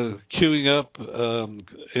queuing up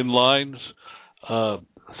in lines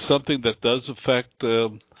something that does affect,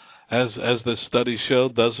 as the study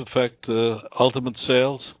showed, does affect ultimate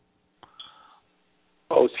sales?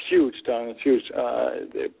 Oh, it's huge, Don. It's huge.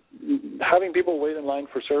 Having people wait in line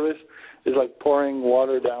for service is like pouring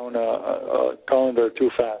water down a colander too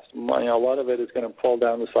fast. A lot of it is going to fall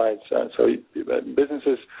down the sides. So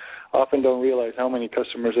businesses often don't realize how many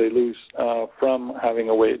customers they lose from having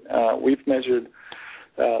a wait. We've measured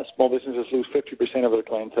small businesses lose 50% of their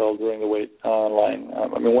clientele during the wait online.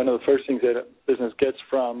 One of the first things that a business gets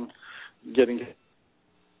from getting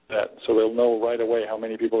that, so they'll know right away how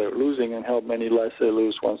many people they're losing and how many less they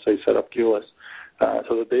lose once they set up queueless.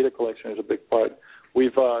 So the data collection is a big part.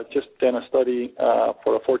 We've just done a study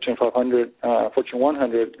for a Fortune 100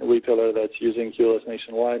 retailer that's using queueless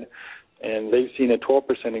nationwide, and they've seen a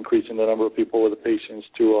 12% increase in the number of people with the patience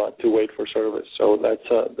to wait for service. So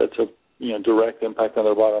that's a direct impact on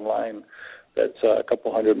their bottom line. That's a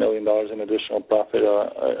couple $100 million in additional profit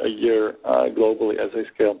a year globally as they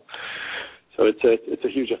scale. So it's a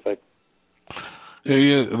huge effect.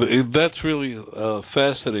 Yeah, that's really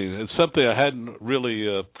fascinating. It's something I hadn't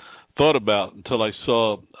really thought about until I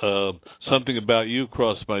saw something about you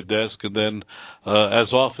cross my desk, and then,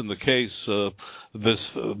 as often the case, this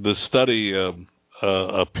study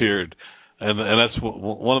appeared, and that's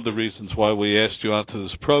one of the reasons why we asked you onto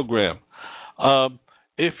this program.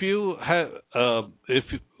 If you had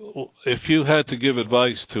to give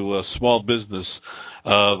advice to a small business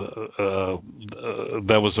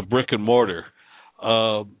that was a brick and mortar,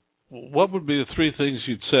 what would be the three things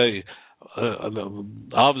you'd say?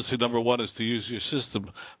 Obviously, number one is to use your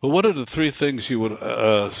system, but what are the three things you would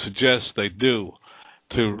suggest they do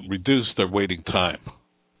to reduce their waiting time?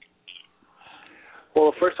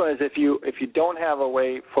 Well, the first one is if you don't have a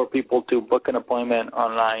way for people to book an appointment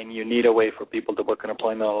online, you need a way for people to book an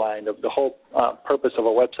appointment online. The whole purpose of a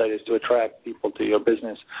website is to attract people to your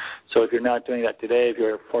business. So if you're not doing that today, if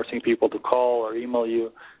you're forcing people to call or email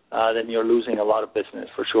you, then you're losing a lot of business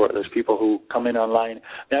for sure. There's people who come in online.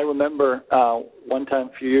 And I remember one time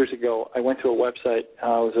a few years ago, I went to a website. It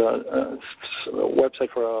was a website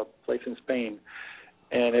for a place in Spain.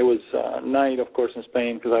 And it was night, of course, in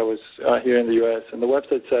Spain because I was here in the U.S. And the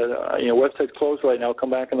website said, website's closed right now. Come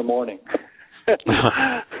back in the morning. It's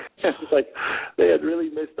like they had really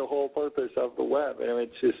missed the whole purpose of the web.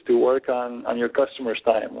 It's just to work on your customers'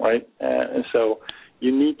 time, right? And so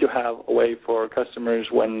you need to have a way for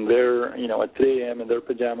customers when they're, at 3 a.m. in their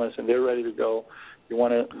pajamas and they're ready to go. You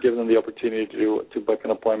want to give them the opportunity to book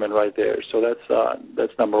an appointment right there. So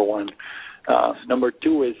that's number one. Number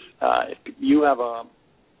two is if you have a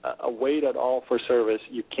wait at all for service,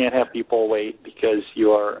 you can't have people wait because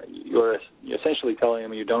you're essentially telling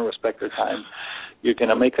them you don't respect their time. You're going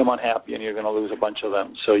to make them unhappy and you're going to lose a bunch of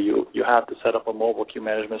them. So you have to set up a mobile queue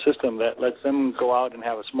management system that lets them go out and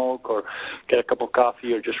have a smoke or get a cup of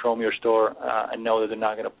coffee or just roam your store and know that they're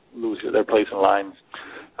not going to lose their place in line.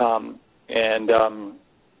 And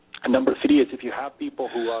number three is if you have people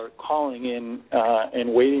who are calling in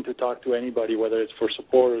and waiting to talk to anybody, whether it's for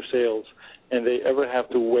support or sales, and they ever have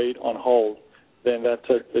to wait on hold, then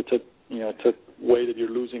it's a way that you're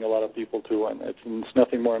losing a lot of people to, and it's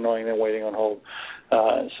nothing more annoying than waiting on hold.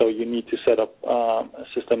 So you need to set up a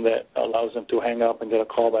system that allows them to hang up and get a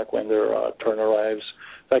call back when their turn arrives.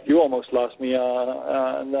 In fact, you almost lost me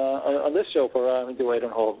on this show for having to wait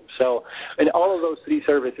on hold. So, and all of those three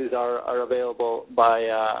services are available by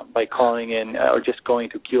calling in or just going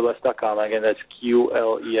to QLESS.com. Again, that's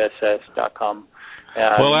QLESS.com.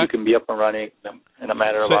 You can be up and running in a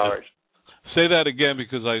matter of hours. Say that again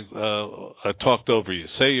because I talked over you.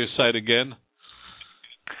 Say your site again.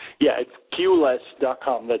 Yeah, it's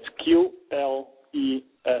QLESS.com. That's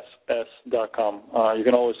QLESS.com. You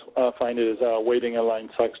can always find it as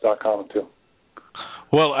waitinginlinesucks.com too.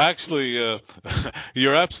 Well, actually,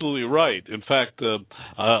 you're absolutely right. In fact,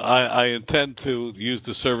 I intend to use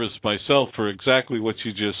the service myself for exactly what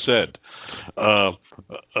you just said.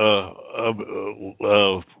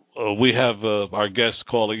 we have our guests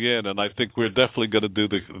calling in, and I think we're definitely going to do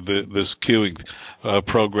this queuing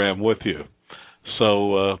program with you.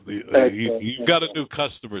 So you've got a new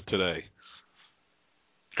customer today.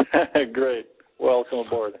 Great. Welcome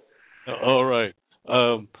aboard. All right.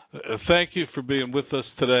 Thank you for being with us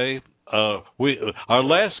today. Our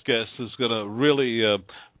last guest is going to really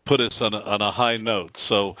put us on a high note.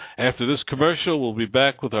 So after this commercial, we'll be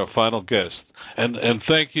back with our final guest. And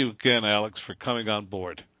thank you again, Alex, for coming on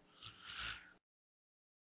board.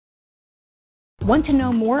 Want to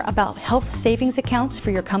know more about health savings accounts for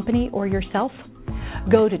your company or yourself?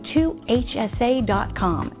 Go to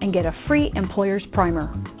 2hsa.com and get a free employer's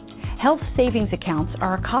primer. Health savings accounts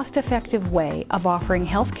are a cost-effective way of offering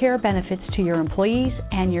health care benefits to your employees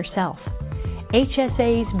and yourself.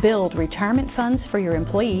 HSAs build retirement funds for your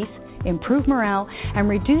employees, improve morale, and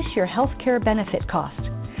reduce your health care benefit cost.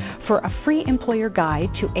 For a free employer guide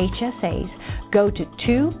to HSAs, go to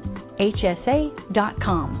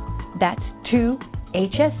 2hsa.com. That's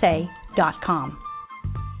 2hsa.com.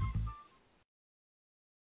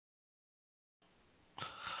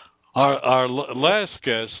 Our last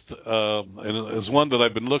guest is one that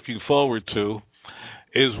I've been looking forward to,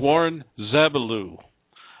 is Warren Zabalou.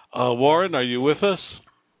 Warren, are you with us?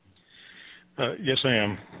 Yes, I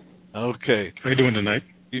am. Okay. How are you doing tonight?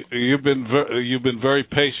 You've been very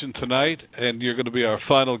patient tonight, and you're going to be our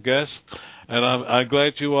final guest, and I'm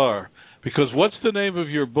glad you are. Because what's the name of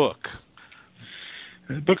your book?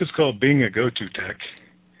 The book is called Being a Go-To Tech.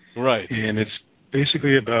 Right. And it's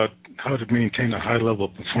basically about how to maintain a high level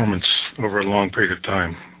of performance over a long period of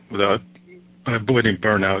time without avoiding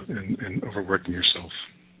burnout and overworking yourself.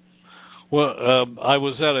 Well, I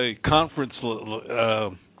was at a conference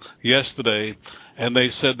yesterday, and they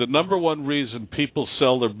said the number one reason people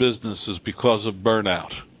sell their business is because of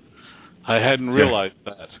burnout. I hadn't realized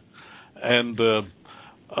that. And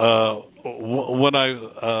when I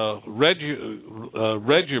read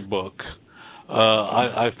your book,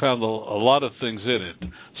 I found a lot of things in it.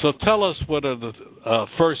 So tell us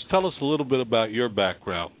first tell us a little bit about your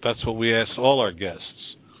background. That's what we ask all our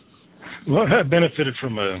guests. Well, I benefited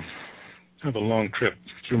from a long trip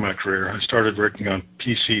through my career. I started working on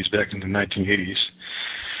PCs back in the 1980s,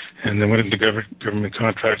 and then went into government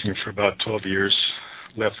contracting for about 12 years.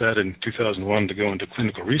 Left that in 2001 to go into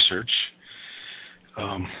clinical research,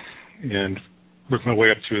 and worked my way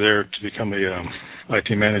up through there to become a IT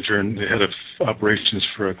manager and the head of operations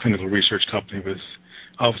for a clinical research company with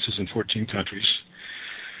offices in 14 countries.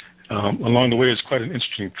 Along the way, it's quite an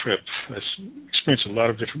interesting trip. I experienced a lot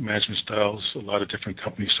of different management styles, a lot of different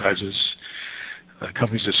company sizes,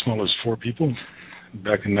 companies as small as 4 people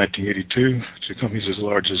back in 1982 to companies as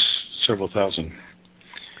large as several thousand.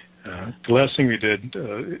 The last thing we did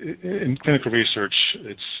in clinical research,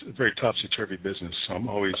 it's a very topsy-turvy business, so I'm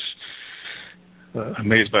always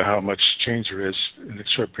amazed by how much change there is in a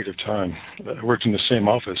short period of time. I worked in the same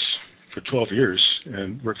office for 12 years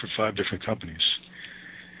and worked for 5 different companies.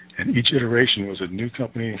 And each iteration was a new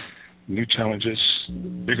company, new challenges,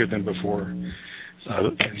 bigger than before.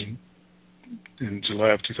 In July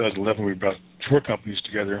of 2011, we brought 4 companies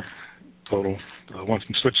together total, one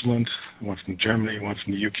from Switzerland, one from Germany, one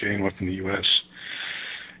from the UK, and one from the US.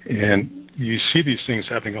 And you see these things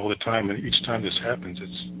happening all the time, and each time this happens,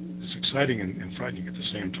 it's exciting and frightening at the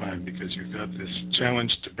same time, because you've got this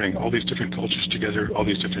challenge to bring all these different cultures together, all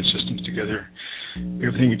these different systems together.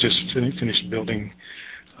 Everything you just finished building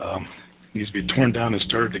needs to be torn down and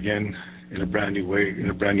started again in a brand new way, in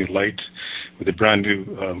a brand new light, with a brand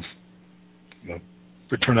new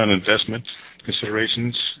return on investment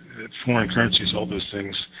considerations, foreign currencies, all those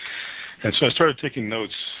things. And so I started taking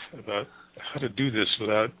notes about how to do this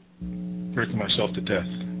without working myself to death.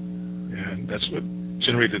 And that's what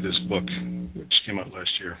generated this book, which came out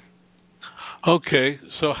last year. Okay,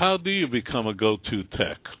 so how do you become a go-to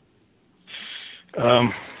tech?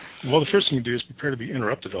 Well, the first thing you do is prepare to be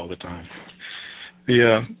interrupted all the time.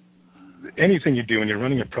 Anything you do when you're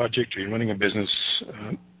running a project or you're running a business,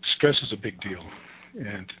 stress is a big deal.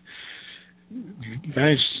 And you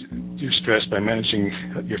manage your stress by managing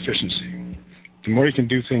your efficiency. The more you can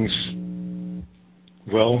do things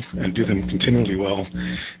well and do them continually well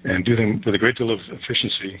and do them with a great deal of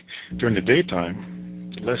efficiency during the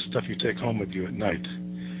daytime, the less stuff you take home with you at night.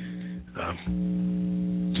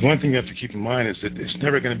 The one thing you have to keep in mind is that it's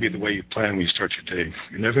never going to be the way you plan when you start your day.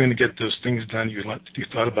 You're never going to get those things done you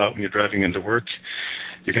thought about when you're driving into work.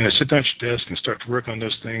 You're going to sit down at your desk and start to work on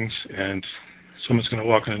those things, and someone's going to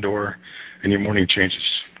walk in the door and your morning changes.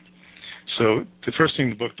 So the first thing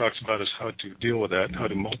the book talks about is how to deal with that, how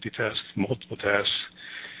to multitask multiple tasks,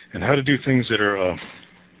 and how to do things that are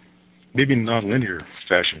maybe non-linear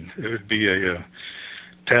fashion. It would be a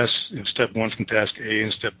task, step 1 from task A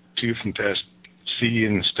and step 2 from task C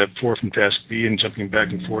and step 4 from task B and jumping back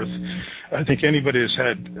and forth. I think anybody who's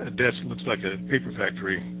had a desk that looks like a paper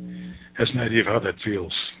factory has an idea of how that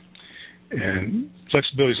feels. And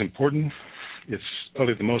flexibility is important. It's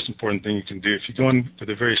probably the most important thing you can do. If you go in with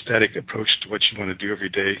a very static approach to what you want to do every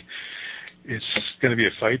day, it's going to be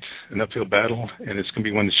a fight, an uphill battle, and it's going to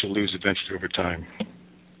be one that you'll lose eventually over time.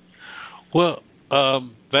 Well, I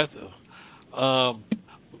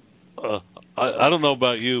don't know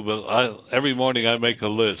about you, but every morning I make a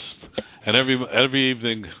list, and every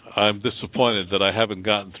evening I'm disappointed that I haven't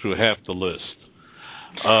gotten through half the list.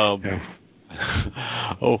 How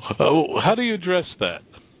do you address that?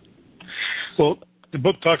 Well, the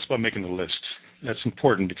book talks about making a list. That's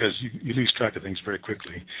important because you lose track of things very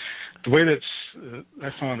quickly. The way I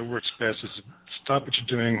found it works best is to stop what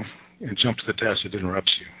you're doing and jump to the task that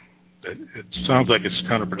interrupts you. It sounds like it's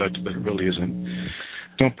counterproductive, but it really isn't.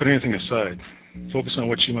 Don't put anything aside. Focus on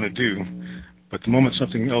what you want to do, but the moment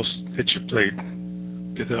something else hits your plate,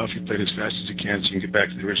 get that off your plate as fast as you can so you can get back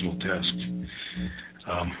to the original task.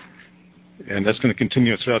 And that's going to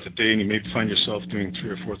continue throughout the day, and you may find yourself doing 3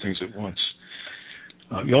 or 4 things at once.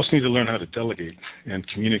 You also need to learn how to delegate and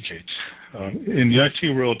communicate. In the IT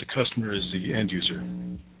world, the customer is the end user.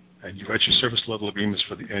 And you write your service level agreements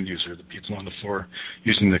for the end user, the people on the floor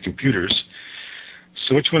using the computers.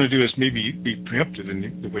 So what you want to do is maybe be preemptive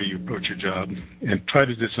in the way you approach your job and try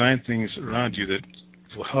to design things around you that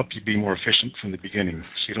will help you be more efficient from the beginning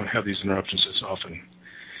so you don't have these interruptions as often.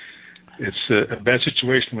 It's a bad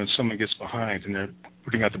situation when someone gets behind and they're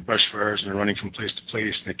putting out the brush fires and they're running from place to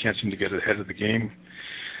place and they can't seem to get ahead of the game.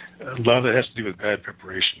 A lot of that has to do with bad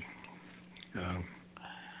preparation.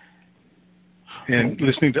 And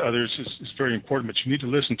listening to others is very important, but you need to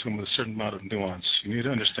listen to them with a certain amount of nuance. You need to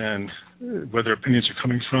understand where their opinions are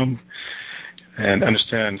coming from and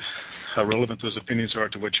understand how relevant those opinions are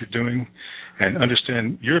to what you're doing, and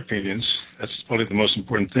understand your opinions. That's probably the most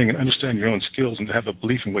important thing, and understand your own skills and have a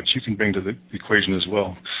belief in what you can bring to the equation as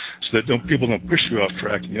well, so that people don't push you off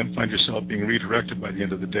track and you don't find yourself being redirected by the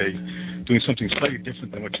end of the day, doing something slightly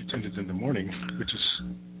different than what you intended in the morning, which is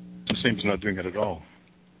the same as not doing it at all.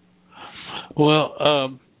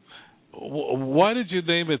 Well, why did you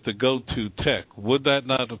name it the Go-To Tech? Would that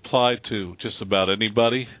not apply to just about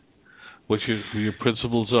anybody? What your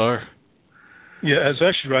principles are? Yeah, I was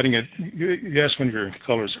actually writing it. You asked one of your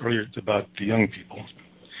callers earlier about the young people.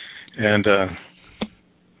 And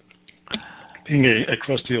being a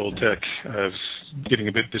crusty old tech, I was getting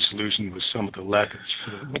a bit disillusioned with some of the lack of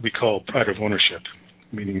what we call pride of ownership,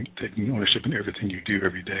 meaning taking ownership in everything you do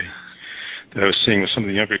every day, that I was seeing with some of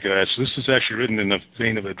the younger guys. So this is actually written in the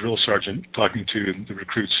vein of a drill sergeant talking to the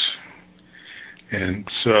recruits. And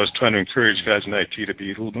so I was trying to encourage guys in IT to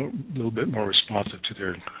be a little bit more responsive to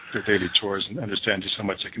their daily chores and understand just how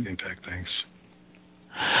much they can impact things.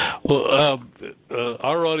 Well,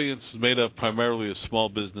 our audience is made up primarily of small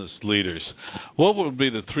business leaders. What would be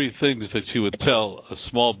the 3 things that you would tell a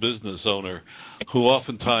small business owner who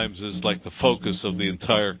oftentimes is like the focus of the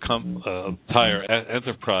entire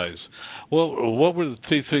enterprise? Well, what were the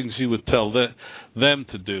 3 things you would tell them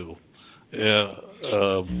to do?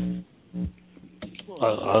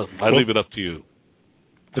 I leave it up to you.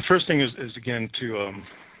 The first thing is again, to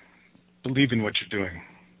believe in what you're doing.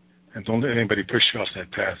 And don't let anybody push you off that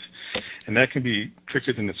path. And that can be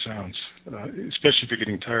trickier than it sounds, especially if you're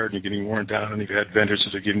getting tired and you're getting worn down and you've had vendors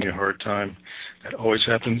that are giving you a hard time. That always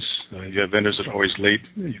happens. You have vendors that are always late.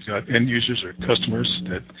 You've got end users or customers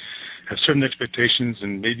that have certain expectations,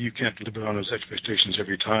 and maybe you can't deliver on those expectations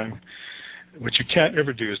every time. What you can't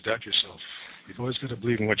ever do is doubt yourself. You've always got to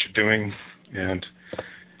believe in what you're doing. And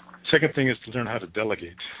second thing is to learn how to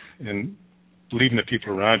delegate and believe in the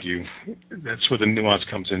people around you. That's where the nuance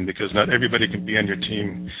comes in, because not everybody can be on your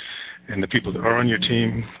team, and the people that are on your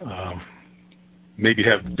team maybe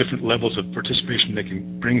have different levels of participation they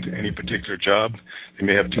can bring to any particular job. They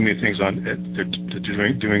may have too many things on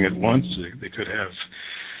they're doing at once. They could have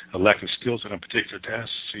a lack of skills on a particular task.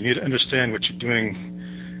 So you need to understand what you're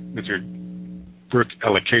doing with your work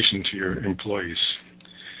allocation to your employees.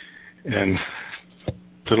 And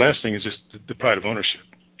the last thing is just the pride of ownership,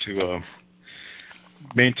 to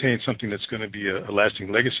maintain something that's going to be a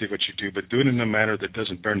lasting legacy of what you do, but do it in a manner that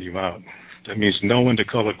doesn't burn you out. That means know when to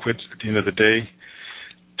call it quits at the end of the day.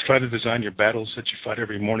 Try to design your battles that you fight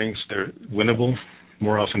every morning so they're winnable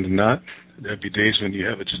more often than not. There'll be days when you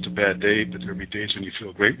have just a bad day, but there'll be days when you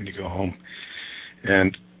feel great when you go home.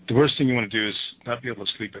 And the worst thing you want to do is not be able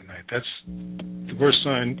to sleep at night. That's the worst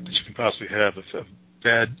sign that you can possibly have of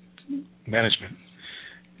bad management,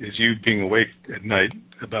 is you being awake at night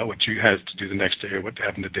about what you had to do the next day or what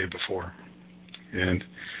happened the day before. And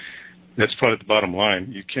that's probably the bottom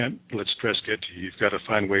line. You can't let stress get to you. You've got to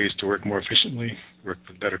find ways to work more efficiently, work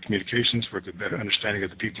with better communications, work with better understanding of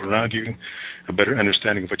the people around you, a better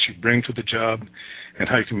understanding of what you bring to the job, and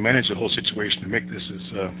how you can manage the whole situation to make this as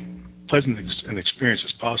pleasant an experience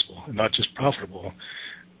as possible, and not just profitable,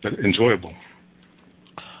 but enjoyable.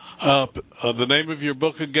 The name of your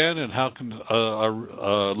book again, and how can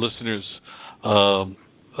our listeners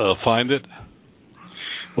find it?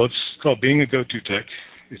 Well, it's called Being a Go-To Tech.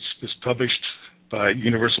 It's published by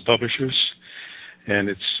Universal Publishers, and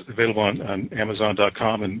it's available on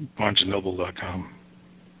Amazon.com and BarnesandNoble.com.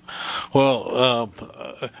 Well,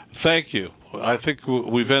 thank you. I think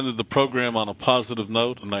we've ended the program on a positive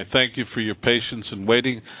note, and I thank you for your patience in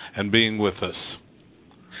waiting and being with us.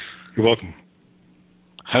 You're welcome.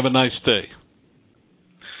 Have a nice day.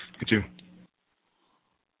 You too.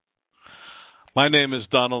 My name is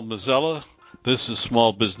Donald Mazzella. This is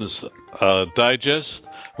Small Business Digest,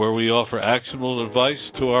 where we offer actionable advice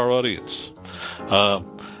to our audience.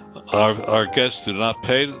 Our guests do not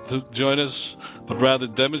pay to join us, but rather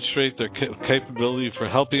demonstrate their capability for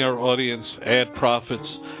helping our audience add profits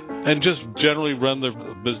and just generally run their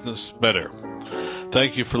business better.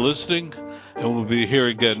 Thank you for listening, and we'll be here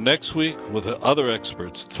again next week with other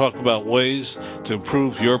experts to talk about ways to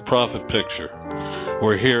improve your profit picture.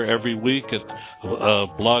 We're here every week at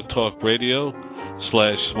Blog Talk Radio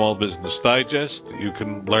 /Small Business Digest. You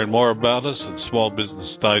can learn more about us at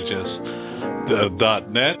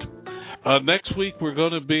smallbusinessdigest.net. Next week, we're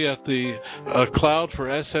going to be at the Cloud for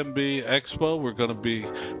SMB Expo. We're going to be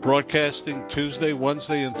broadcasting Tuesday,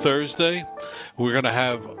 Wednesday, and Thursday. We're going to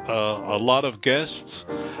have a lot of guests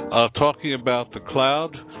talking about the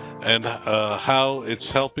cloud and how it's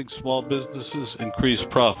helping small businesses increase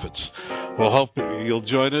profits. We'll hope you'll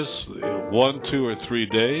join us 1, 2, or 3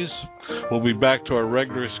 days. We'll be back to our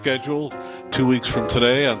regular schedule 2 weeks from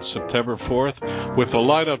today on September 4th with a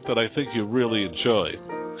lineup that I think you'll really enjoy.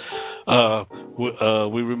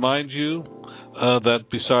 We remind you that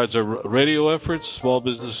besides our radio efforts, Small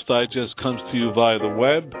Business Digest comes to you via the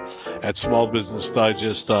web at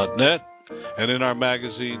smallbusinessdigest.net and in our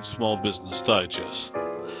magazine, Small Business Digest.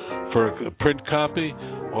 For a print copy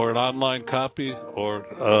or an online copy or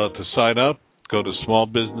to sign up, go to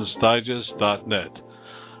smallbusinessdigest.net.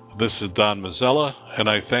 This is Don Mazzella, and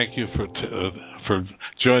I thank you for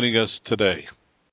joining us today.